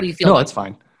 but how do you feel? No, it's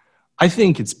fine. I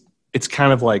think it's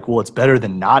kind of like, well, it's better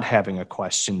than not having a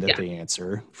question that they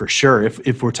answer, for sure.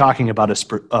 If we're talking about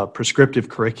a prescriptive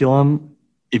curriculum,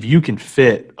 if you can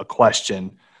fit a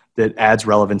question that adds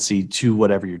relevancy to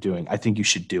whatever you're doing, I think you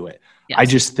should do it. Yes. I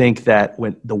just think that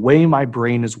when the way my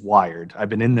brain is wired, I've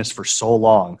been in this for so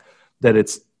long, that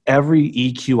it's every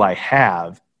EQ I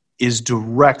have is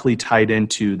directly tied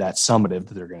into that summative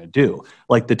that they're going to do.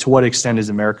 Like to what extent is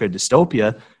America a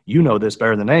dystopia? You know this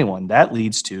better than anyone. That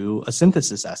leads to a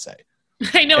synthesis essay.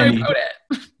 I know, I wrote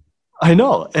it. I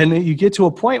know. And you get to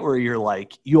a point where you're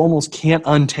like, you almost can't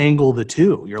untangle the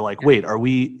two. You're like, wait,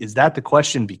 is that the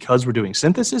question because we're doing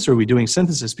synthesis, or are we doing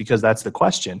synthesis because that's the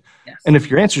question? Yes. And if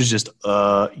your answer is just,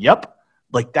 yep,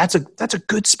 like that's a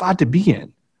good spot to be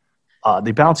in.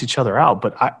 They balance each other out,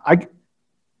 but I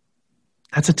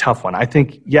that's a tough one. I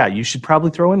think, you should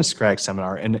probably throw in a Socratic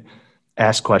seminar and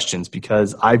ask questions,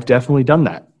 because I've definitely done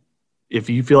that. If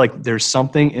you feel like there's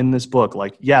something in this book,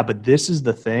 like, but this is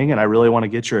the thing, and I really want to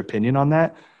get your opinion on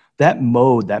that, that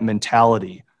mode, that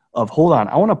mentality of, hold on,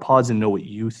 I want to pause and know what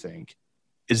you think,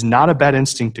 is not a bad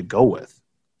instinct to go with.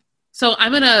 So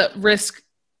I'm going to risk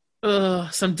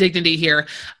some dignity here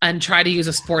and try to use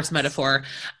a sports metaphor.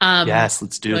 Yes,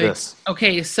 let's do this.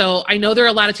 Okay, so I know there are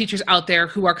a lot of teachers out there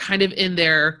who are kind of in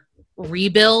their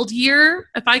rebuild year.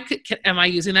 If I could, am I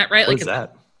using that right? What is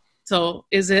that? So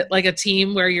is it like a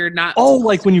team where you're not? Oh,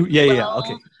 like when you,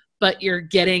 okay. But you're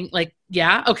getting like,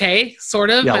 okay,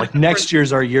 sort of. Yeah, like next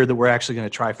year's our year that we're actually going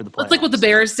to try for the playoffs. That's like what the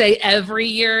Bears say every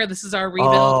year. This is our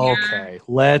rebuild year. Okay,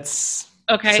 let's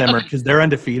simmer, because they're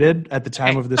undefeated at the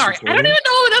time of this recording. I don't even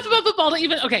know enough about football to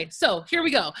even, so here we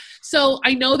go. So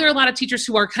I know there are a lot of teachers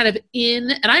who are kind of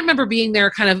in, and I remember being there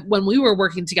kind of when we were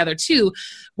working together too,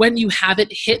 when you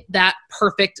haven't hit that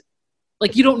perfect,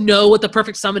 like you don't know what the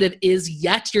perfect summative is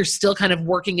yet. You're still kind of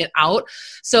working it out.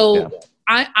 So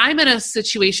I'm in a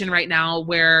situation right now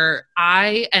where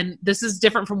and this is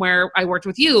different from where I worked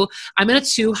with you, I'm in a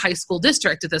 2 high school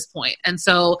district at this point. And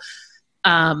so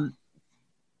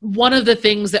one of the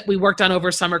things that we worked on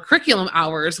over summer curriculum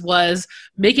hours was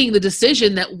making the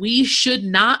decision that we should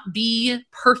not be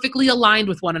perfectly aligned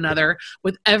with one another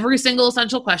with every single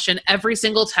essential question, every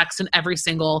single text, and every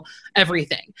single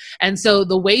everything. And so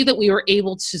the way that we were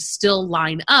able to still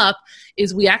line up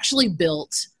is we actually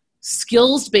built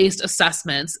skills-based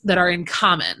assessments that are in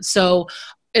common. So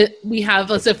we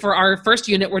have, let's say for our first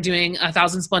unit, we're doing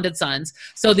 1,000 Splendid Suns.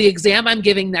 So the exam I'm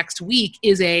giving next week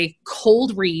is a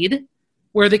cold read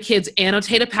where the kids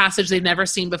annotate a passage they've never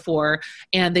seen before,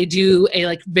 and they do a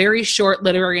like very short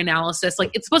literary analysis.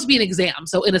 Like it's supposed to be an exam.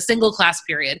 So in a single class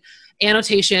period,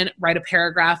 annotation, write a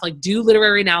paragraph, like do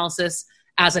literary analysis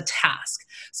as a task.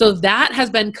 So that has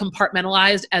been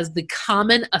compartmentalized as the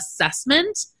common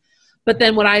assessment. But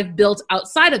then what I've built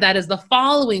outside of that is the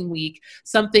following week,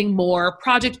 something more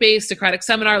project-based, Socratic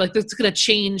seminar, like that's going to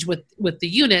change with the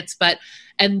units,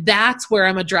 and that's where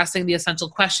I'm addressing the essential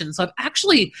questions. So I've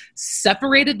actually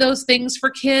separated those things for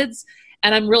kids,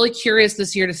 and I'm really curious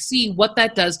this year to see what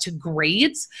that does to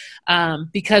grades,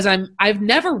 because I've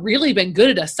never really been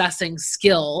good at assessing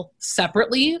skill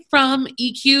separately from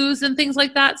EQs and things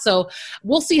like that. So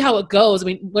we'll see how it goes. I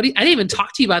mean, I didn't even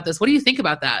talk to you about this. What do you think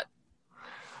about that?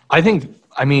 I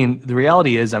mean, the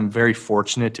reality is I'm very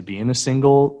fortunate to be in a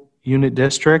single unit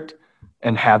district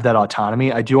and have that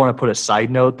autonomy. I do want to put a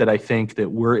side note that I think that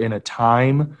we're in a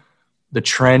time, the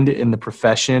trend in the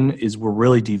profession is we're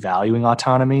really devaluing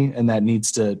autonomy, and that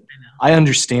needs to, I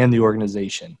understand the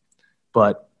organization,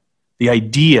 but the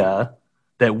idea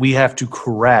that we have to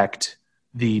correct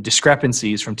the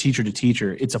discrepancies from teacher to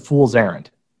teacher, it's a fool's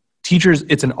errand. Teachers,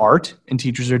 it's an art, and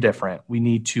teachers are different. We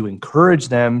need to encourage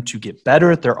them to get better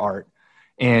at their art,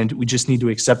 and we just need to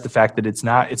accept the fact that it's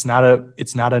not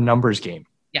a numbers game.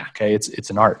 Yeah. Okay. It's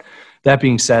an art. That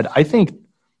being said, I think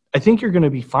you're going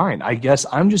to be fine. I guess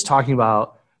I'm just talking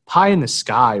about pie in the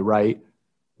sky, right?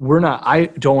 I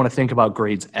don't want to think about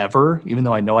grades ever, even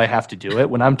though I know I have to do it.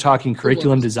 When I'm talking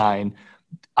curriculum design,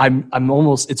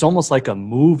 it's almost like a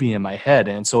movie in my head.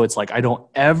 And so it's like, I don't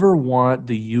ever want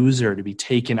the user to be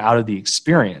taken out of the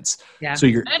experience. Yeah. So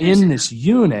you're in this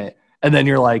unit, and then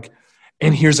you're like,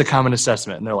 and here's a common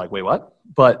assessment. And they're like, wait, what?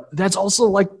 But that's also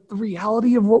like the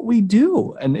reality of what we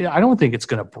do. And I don't think it's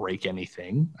going to break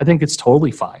anything. I think it's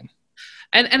totally fine.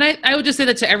 And I would just say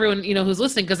that to everyone, who's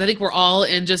listening, because I think we're all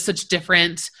in just such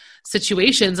different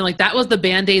situations. And like, that was the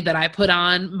Band-Aid that I put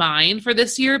on mine for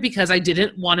this year, because I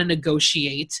didn't want to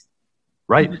negotiate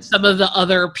some of the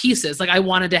other pieces. Like I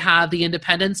wanted to have the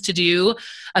independence to do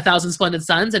 1,000 Splendid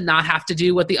Suns and not have to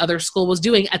do what the other school was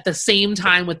doing at the same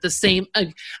time with the same,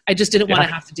 I just didn't want to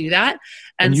have to do that.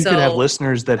 And you could have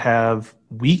listeners that have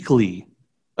weekly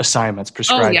assignments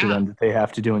prescribed to them that they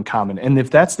have to do in common. And if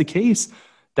that's the case,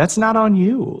 that's not on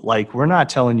you. Like, we're not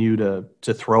telling you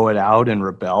to throw it out and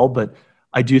rebel, but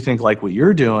I do think like what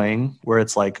you're doing, where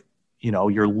it's like,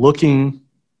 you're looking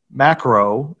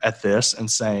macro at this and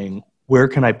saying, where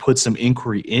can I put some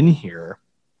inquiry in here?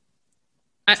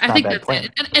 I think that's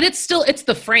it. And it's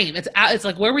the frame. It's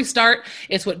like where we start.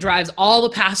 It's what drives all the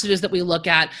passages that we look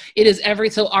at. It is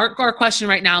so our question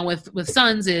right now with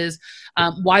Sons is,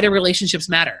 why do relationships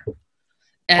matter?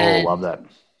 And, love that.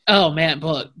 Oh man,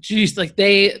 but geez, like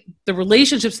the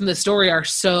relationships in the story are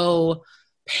so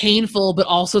painful, but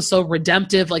also so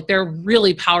redemptive. Like they're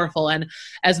really powerful. And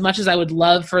as much as I would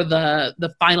love for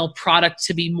the final product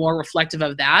to be more reflective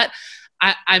of that,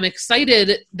 I'm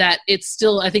excited that it's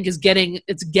still, I think it's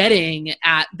getting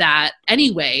at that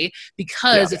anyway,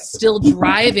 because it's still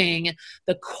driving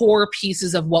the core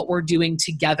pieces of what we're doing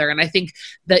together. And I think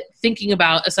that thinking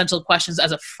about essential questions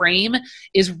as a frame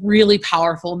is really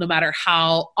powerful, no matter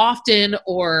how often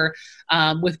or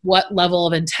with what level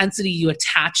of intensity you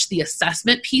attach the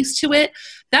assessment piece to it.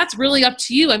 That's really up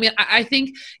to you. I mean, I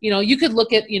think, you could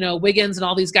look at, Wiggins and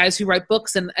all these guys who write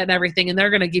books and everything, and they're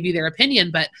going to give you their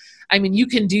opinion. But I mean, you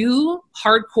can do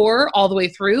hardcore all the way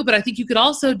through, but I think you could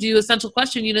also do essential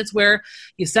question units where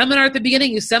you seminar at the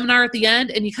beginning, you seminar at the end,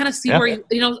 and you kind of see where,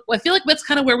 I feel like that's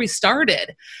kind of where we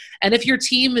started. And if your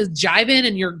team is jiving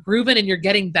and you're grooving and you're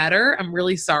getting better, I'm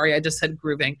really sorry I just said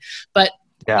grooving, but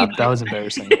that was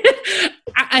embarrassing.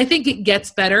 I think it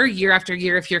gets better year after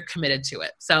year if you're committed to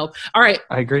it. So, all right.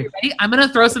 I agree. Ready? I'm going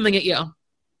to throw something at you.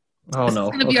 Oh, this is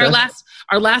going to be our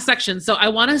last section. So I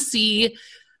want to see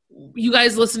you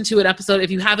guys listen to an episode.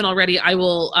 If you haven't already, I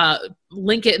will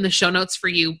link it in the show notes for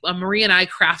you. Marie and I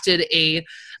crafted a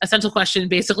essential question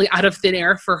basically out of thin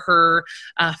air for her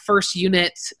first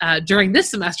unit during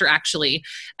this semester, actually.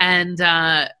 And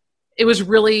it was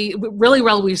really, really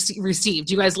well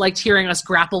received. You guys liked hearing us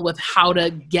grapple with how to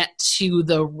get to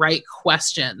the right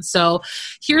question. So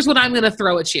here's what I'm going to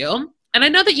throw at you. And I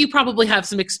know that you probably have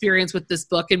some experience with this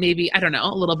book and maybe, I don't know,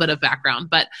 a little bit of background,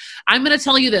 but I'm going to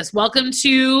tell you this. Welcome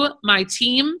to my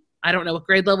team. I don't know what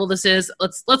grade level this is.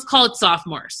 Let's call it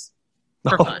sophomores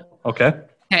for fun. Okay.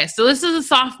 Okay. So this is a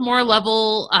sophomore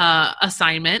level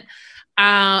assignment.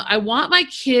 I want my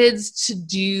kids to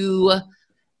do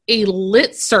a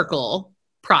lit circle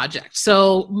project.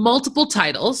 So multiple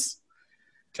titles.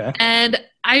 Okay. And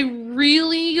I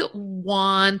really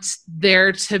want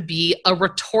there to be a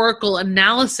rhetorical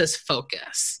analysis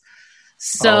focus.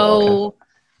 So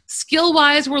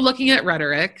skill-wise, we're looking at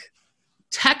rhetoric.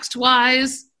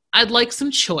 Text-wise, I'd like some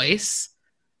choice.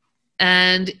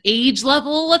 And age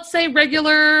level, let's say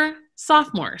regular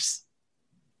sophomores.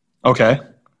 Okay.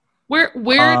 Where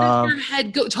does your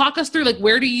head go? Talk us through, like,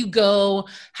 where do you go?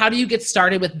 How do you get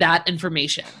started with that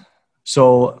information?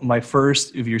 So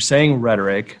if you're saying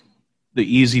rhetoric, the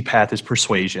easy path is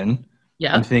persuasion.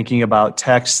 Yeah. I'm thinking about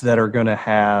texts that are going to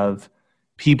have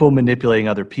people manipulating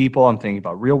other people. I'm thinking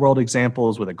about real world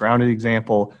examples with a grounded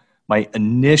example. My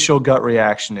initial gut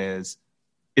reaction is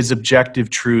objective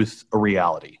truth a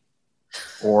reality?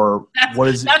 Or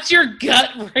that's your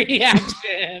gut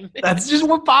reaction. That's just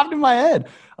what popped in my head.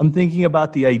 I'm thinking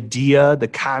about the idea, the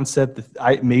concept.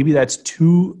 Maybe that's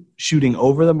too shooting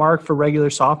over the mark for regular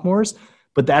sophomores,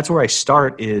 but that's where I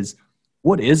start is,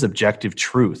 what is objective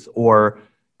truth or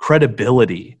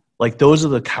credibility? Like, those are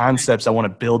the concepts I want to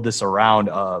build this around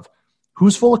of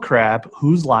who's full of crap,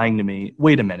 who's lying to me.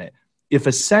 Wait a minute. If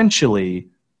essentially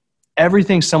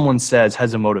everything someone says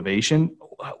has a motivation,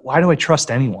 why do I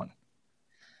trust anyone?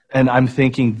 And I'm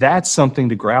thinking that's something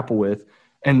to grapple with.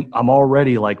 And I'm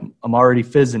already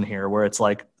fizzing here, where it's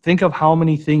like, think of how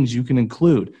many things you can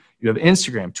include. You have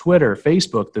Instagram, Twitter,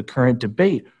 Facebook, the current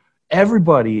debate.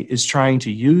 Everybody is trying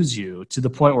to use you to the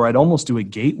point where I'd almost do a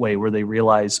gateway where they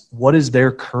realize, what is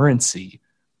their currency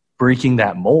breaking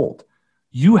that mold?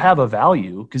 You have a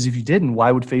value, because if you didn't,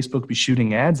 why would Facebook be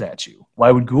shooting ads at you?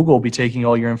 Why would Google be taking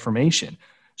all your information?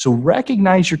 So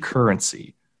recognize your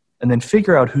currency and then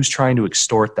figure out who's trying to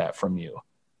extort that from you.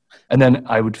 And then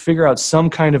I would figure out some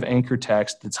kind of anchor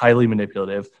text that's highly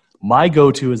manipulative. My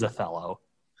go-to is Othello,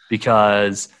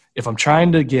 because if I'm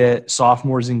trying to get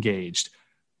sophomores engaged,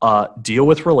 deal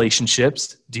with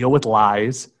relationships, deal with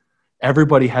lies.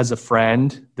 Everybody has a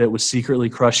friend that was secretly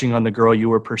crushing on the girl you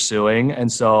were pursuing,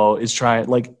 and so is trying,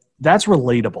 like, that's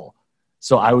relatable.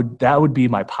 So that would be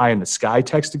my pie in the sky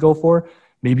text to go for.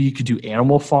 Maybe you could do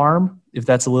Animal Farm if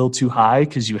that's a little too high,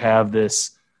 because you have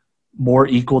this more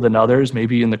equal than others.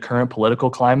 Maybe in the current political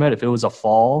climate, if it was a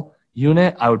fall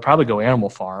unit, I would probably go Animal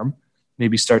Farm.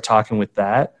 Maybe start talking with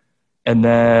that. And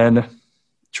then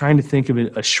trying to think of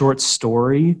a short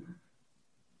story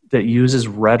that uses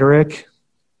rhetoric.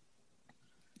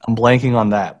 I'm blanking on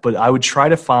that, but I would try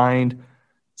to find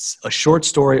a short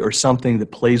story or something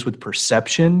that plays with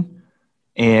perception.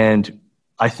 And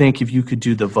I think if you could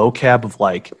do the vocab of,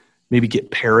 like, maybe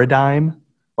get paradigm,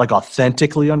 like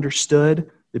authentically understood,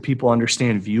 that people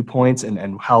understand viewpoints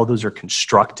and how those are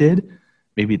constructed,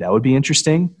 maybe that would be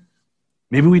interesting.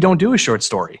 Maybe we don't do a short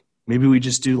story. Maybe we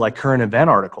just do like current event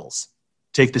articles,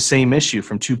 take the same issue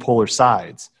from two polar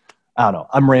sides. I don't know.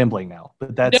 I'm rambling now,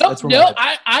 but that's where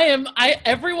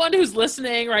everyone who's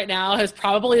listening right now has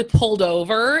probably pulled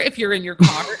over if you're in your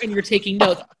car and you're taking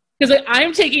notes. Because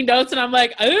I'm taking notes and I'm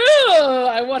like, oh,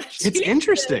 I want to. It's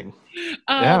interesting.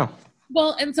 Yeah.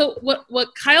 Well, and so what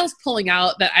Kyle's pulling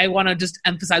out that I want to just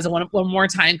emphasize one more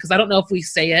time, because I don't know if we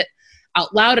say it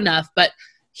out loud enough, but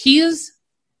he is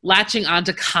latching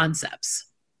onto concepts.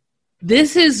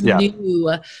 This is new.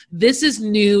 This is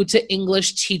new to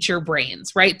English teacher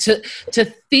brains, right? To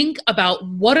think about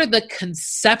what are the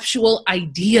conceptual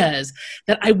ideas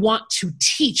that I want to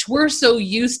teach. We're so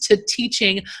used to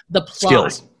teaching the plot,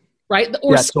 skills, right?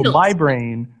 Or skills. So my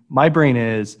brain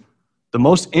is, the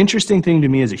most interesting thing to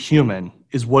me as a human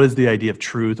is, what is the idea of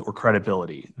truth or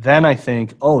credibility? Then I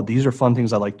think, oh, these are fun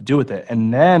things I like to do with it.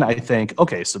 And then I think,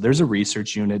 okay, so there's a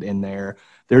research unit in there.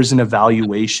 There's an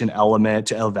evaluation element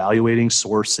to evaluating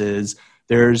sources.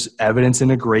 There's evidence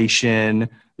integration.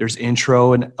 There's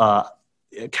intro and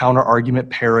counter argument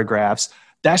paragraphs.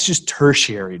 That's just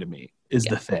tertiary to me, is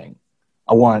the thing.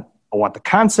 I want the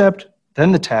concept,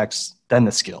 then the text, then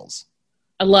the skills.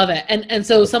 I love it. And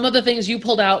so some of the things you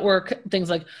pulled out were things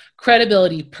like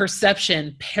credibility,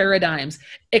 perception, paradigms.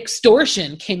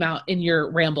 Extortion came out in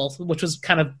your rambles, which was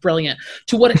kind of brilliant.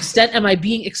 To what extent am I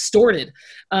being extorted?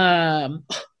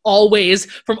 Always,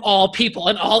 from all people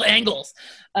and all angles.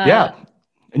 And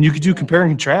you could do compare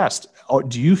and contrast.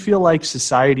 Do you feel like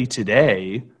society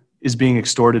today is being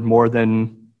extorted more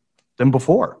than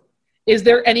before? Is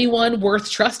there anyone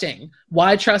worth trusting?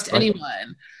 Why trust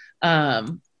anyone?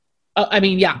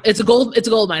 It's a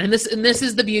gold mine. And this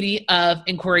is the beauty of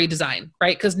inquiry design,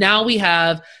 right? Because now we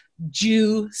have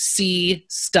juicy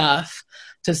stuff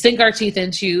to sink our teeth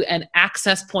into and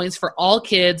access points for all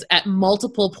kids at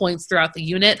multiple points throughout the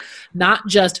unit, not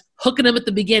just hooking them at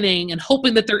the beginning and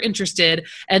hoping that they're interested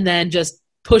and then just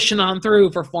pushing on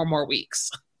through for 4 more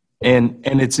weeks. And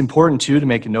it's important too to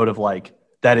make a note of, like,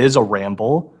 that is a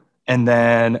ramble. And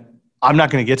then I'm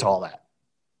not going to get to all that.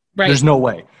 Right. There's no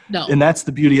way. No. And that's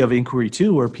the beauty of inquiry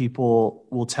too, where people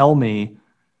will tell me,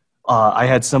 I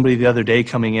had somebody the other day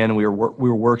coming in and we were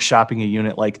workshopping a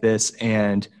unit like this,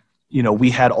 and we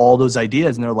had all those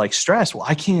ideas and they're like, stress. Well,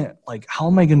 I can't, like, how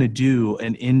am I going to do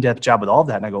an in-depth job with all of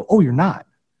that? And I go, oh, you're not.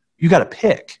 You got to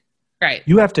pick. Right.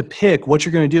 You have to pick what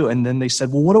you're going to do. And then they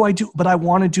said, well, what do I do? But I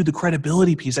want to do the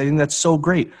credibility piece. I think that's so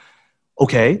great.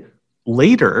 Okay.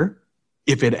 Later,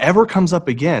 if it ever comes up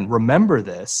again, remember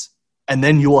this. And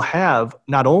then you will have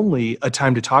not only a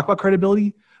time to talk about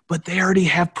credibility, but they already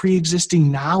have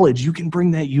pre-existing knowledge. You can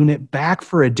bring that unit back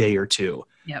for a day or two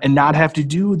and not have to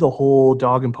do the whole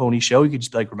dog and pony show. You could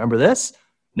just be like, remember this?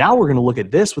 Now we're going to look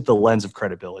at this with the lens of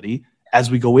credibility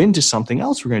as we go into something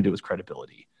else we're going to do with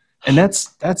credibility. And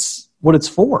that's what it's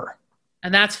for.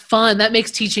 And that's fun. That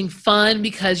makes teaching fun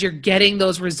because you're getting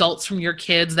those results from your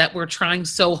kids that we're trying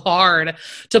so hard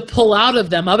to pull out of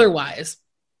them otherwise.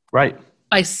 Right.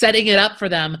 By setting it up for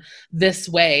them this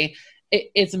way.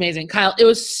 It's amazing. Kyle, it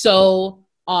was so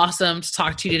awesome to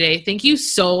talk to you today. Thank you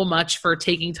so much for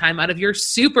taking time out of your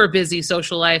super busy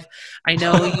social life. I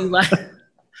know you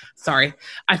sorry,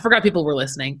 I forgot people were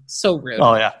listening. So rude.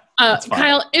 Oh yeah.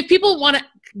 Kyle, if people want to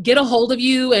get a hold of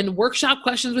you and workshop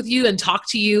questions with you and talk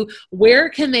to you, where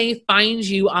can they find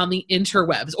you on the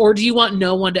interwebs? Or do you want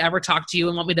no one to ever talk to you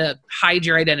and want me to hide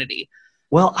your identity?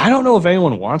 Well, I don't know if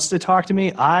anyone wants to talk to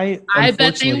me. I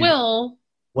bet they will.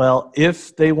 Well,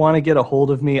 if they want to get a hold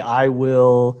of me, I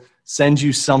will send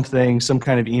you some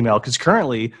kind of email. Because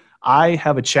currently, I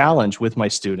have a challenge with my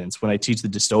students when I teach the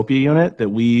dystopia unit that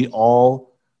we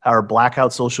all are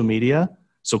blackout social media.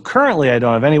 So currently, I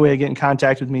don't have any way to get in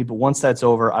contact with me. But once that's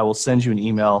over, I will send you an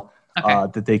email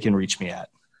that they can reach me at.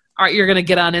 All right, you're going to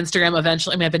get on Instagram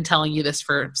eventually. I mean, I've been telling you this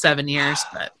for 7 years.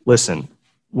 But listen,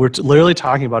 we're literally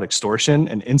talking about extortion,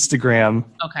 and Instagram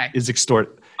is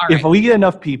extort. Right. If we get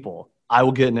enough people, I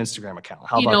will get an Instagram account.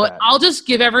 How about that? I'll just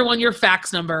give everyone your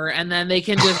fax number, and then they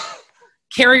can just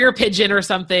carrier pigeon or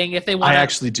something if they want. I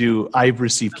actually do. I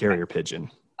receive carrier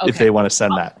pigeon if they want to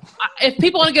send that. If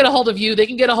people want to get a hold of you, they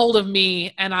can get a hold of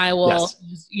me, and I will.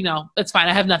 Yes. It's fine.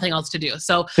 I have nothing else to do.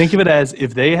 So think of it as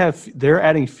if they're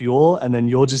adding fuel, and then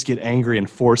you'll just get angry and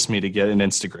force me to get an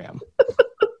Instagram.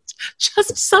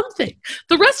 Just something.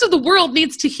 The rest of the world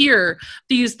needs to hear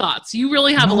these thoughts. You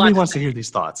really have a lot. Nobody wants to hear these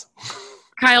thoughts.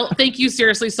 Kyle, thank you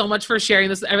seriously so much for sharing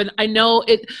this. I know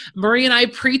Marie and I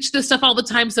preach this stuff all the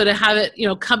time. So to have it,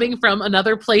 coming from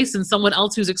another place and someone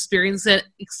else who's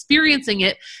experiencing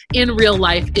it in real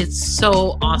life, it's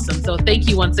so awesome. So thank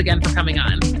you once again for coming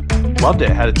on. Loved it.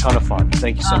 Had a ton of fun.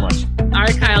 Thank you so much. All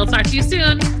right, Kyle. Talk to you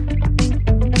soon.